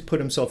because he's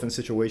put himself in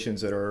situations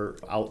that are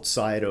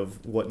outside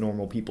of what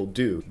normal people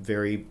do.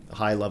 Very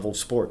high-level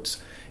sports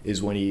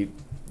is when he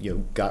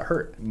got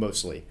hurt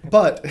mostly.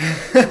 But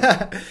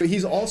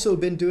he's also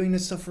been doing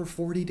this stuff for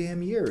 40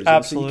 damn years.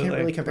 Absolutely. So you can't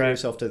really compare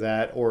yourself to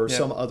that or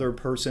some other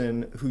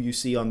person who you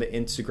see on the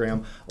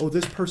Instagram. Oh,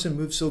 this person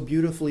moves so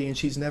beautifully and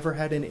she's never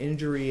had an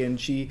injury and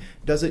she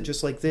does it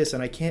just like this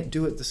and I can't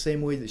do it the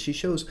same way that she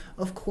shows.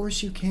 Of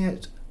course you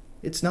can't.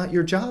 It's not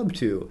your job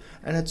to,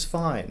 and it's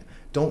fine.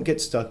 Don't get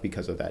stuck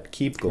because of that.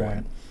 Keep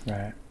going.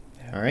 Right.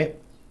 Yeah. All right?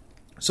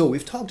 So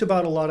we've talked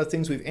about a lot of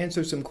things. We've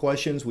answered some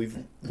questions.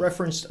 We've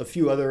referenced a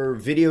few other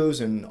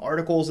videos and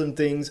articles and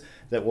things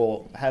that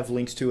we'll have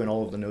links to in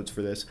all of the notes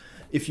for this.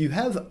 If you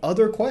have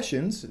other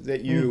questions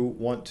that you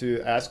want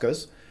to ask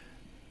us,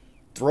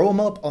 throw them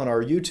up on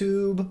our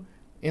YouTube,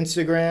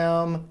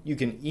 Instagram. You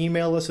can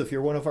email us if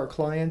you're one of our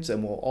clients,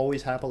 and we'll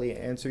always happily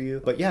answer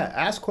you. But yeah,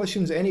 ask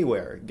questions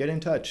anywhere. Get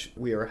in touch.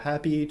 We are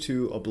happy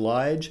to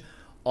oblige,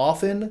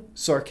 often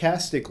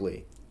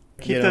sarcastically.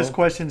 Keep those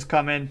questions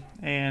coming,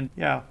 and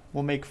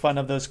we'll make fun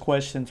of those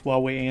questions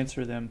while we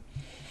answer them.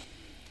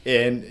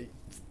 And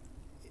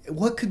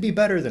what could be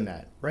better than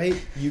that, right?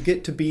 You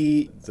get to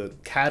be the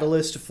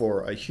catalyst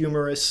for a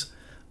humorous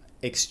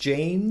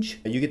exchange.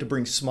 You get to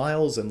bring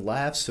smiles and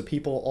laughs to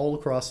people all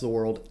across the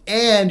world,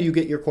 and you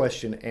get your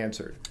question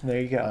answered. There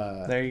you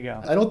go. There you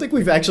go. I don't think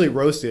we've actually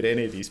roasted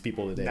any of these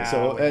people today, No,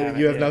 so we haven't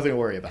you have yet. nothing to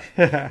worry about.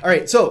 All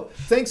right, so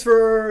thanks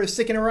for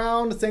sticking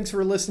around. Thanks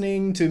for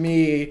listening to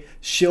me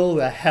shill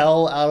the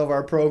hell out of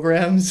our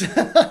programs.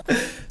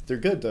 They're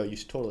good, though. You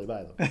should totally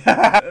buy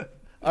them.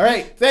 All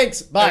right,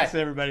 thanks. Bye. Thanks,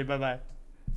 everybody. Bye-bye.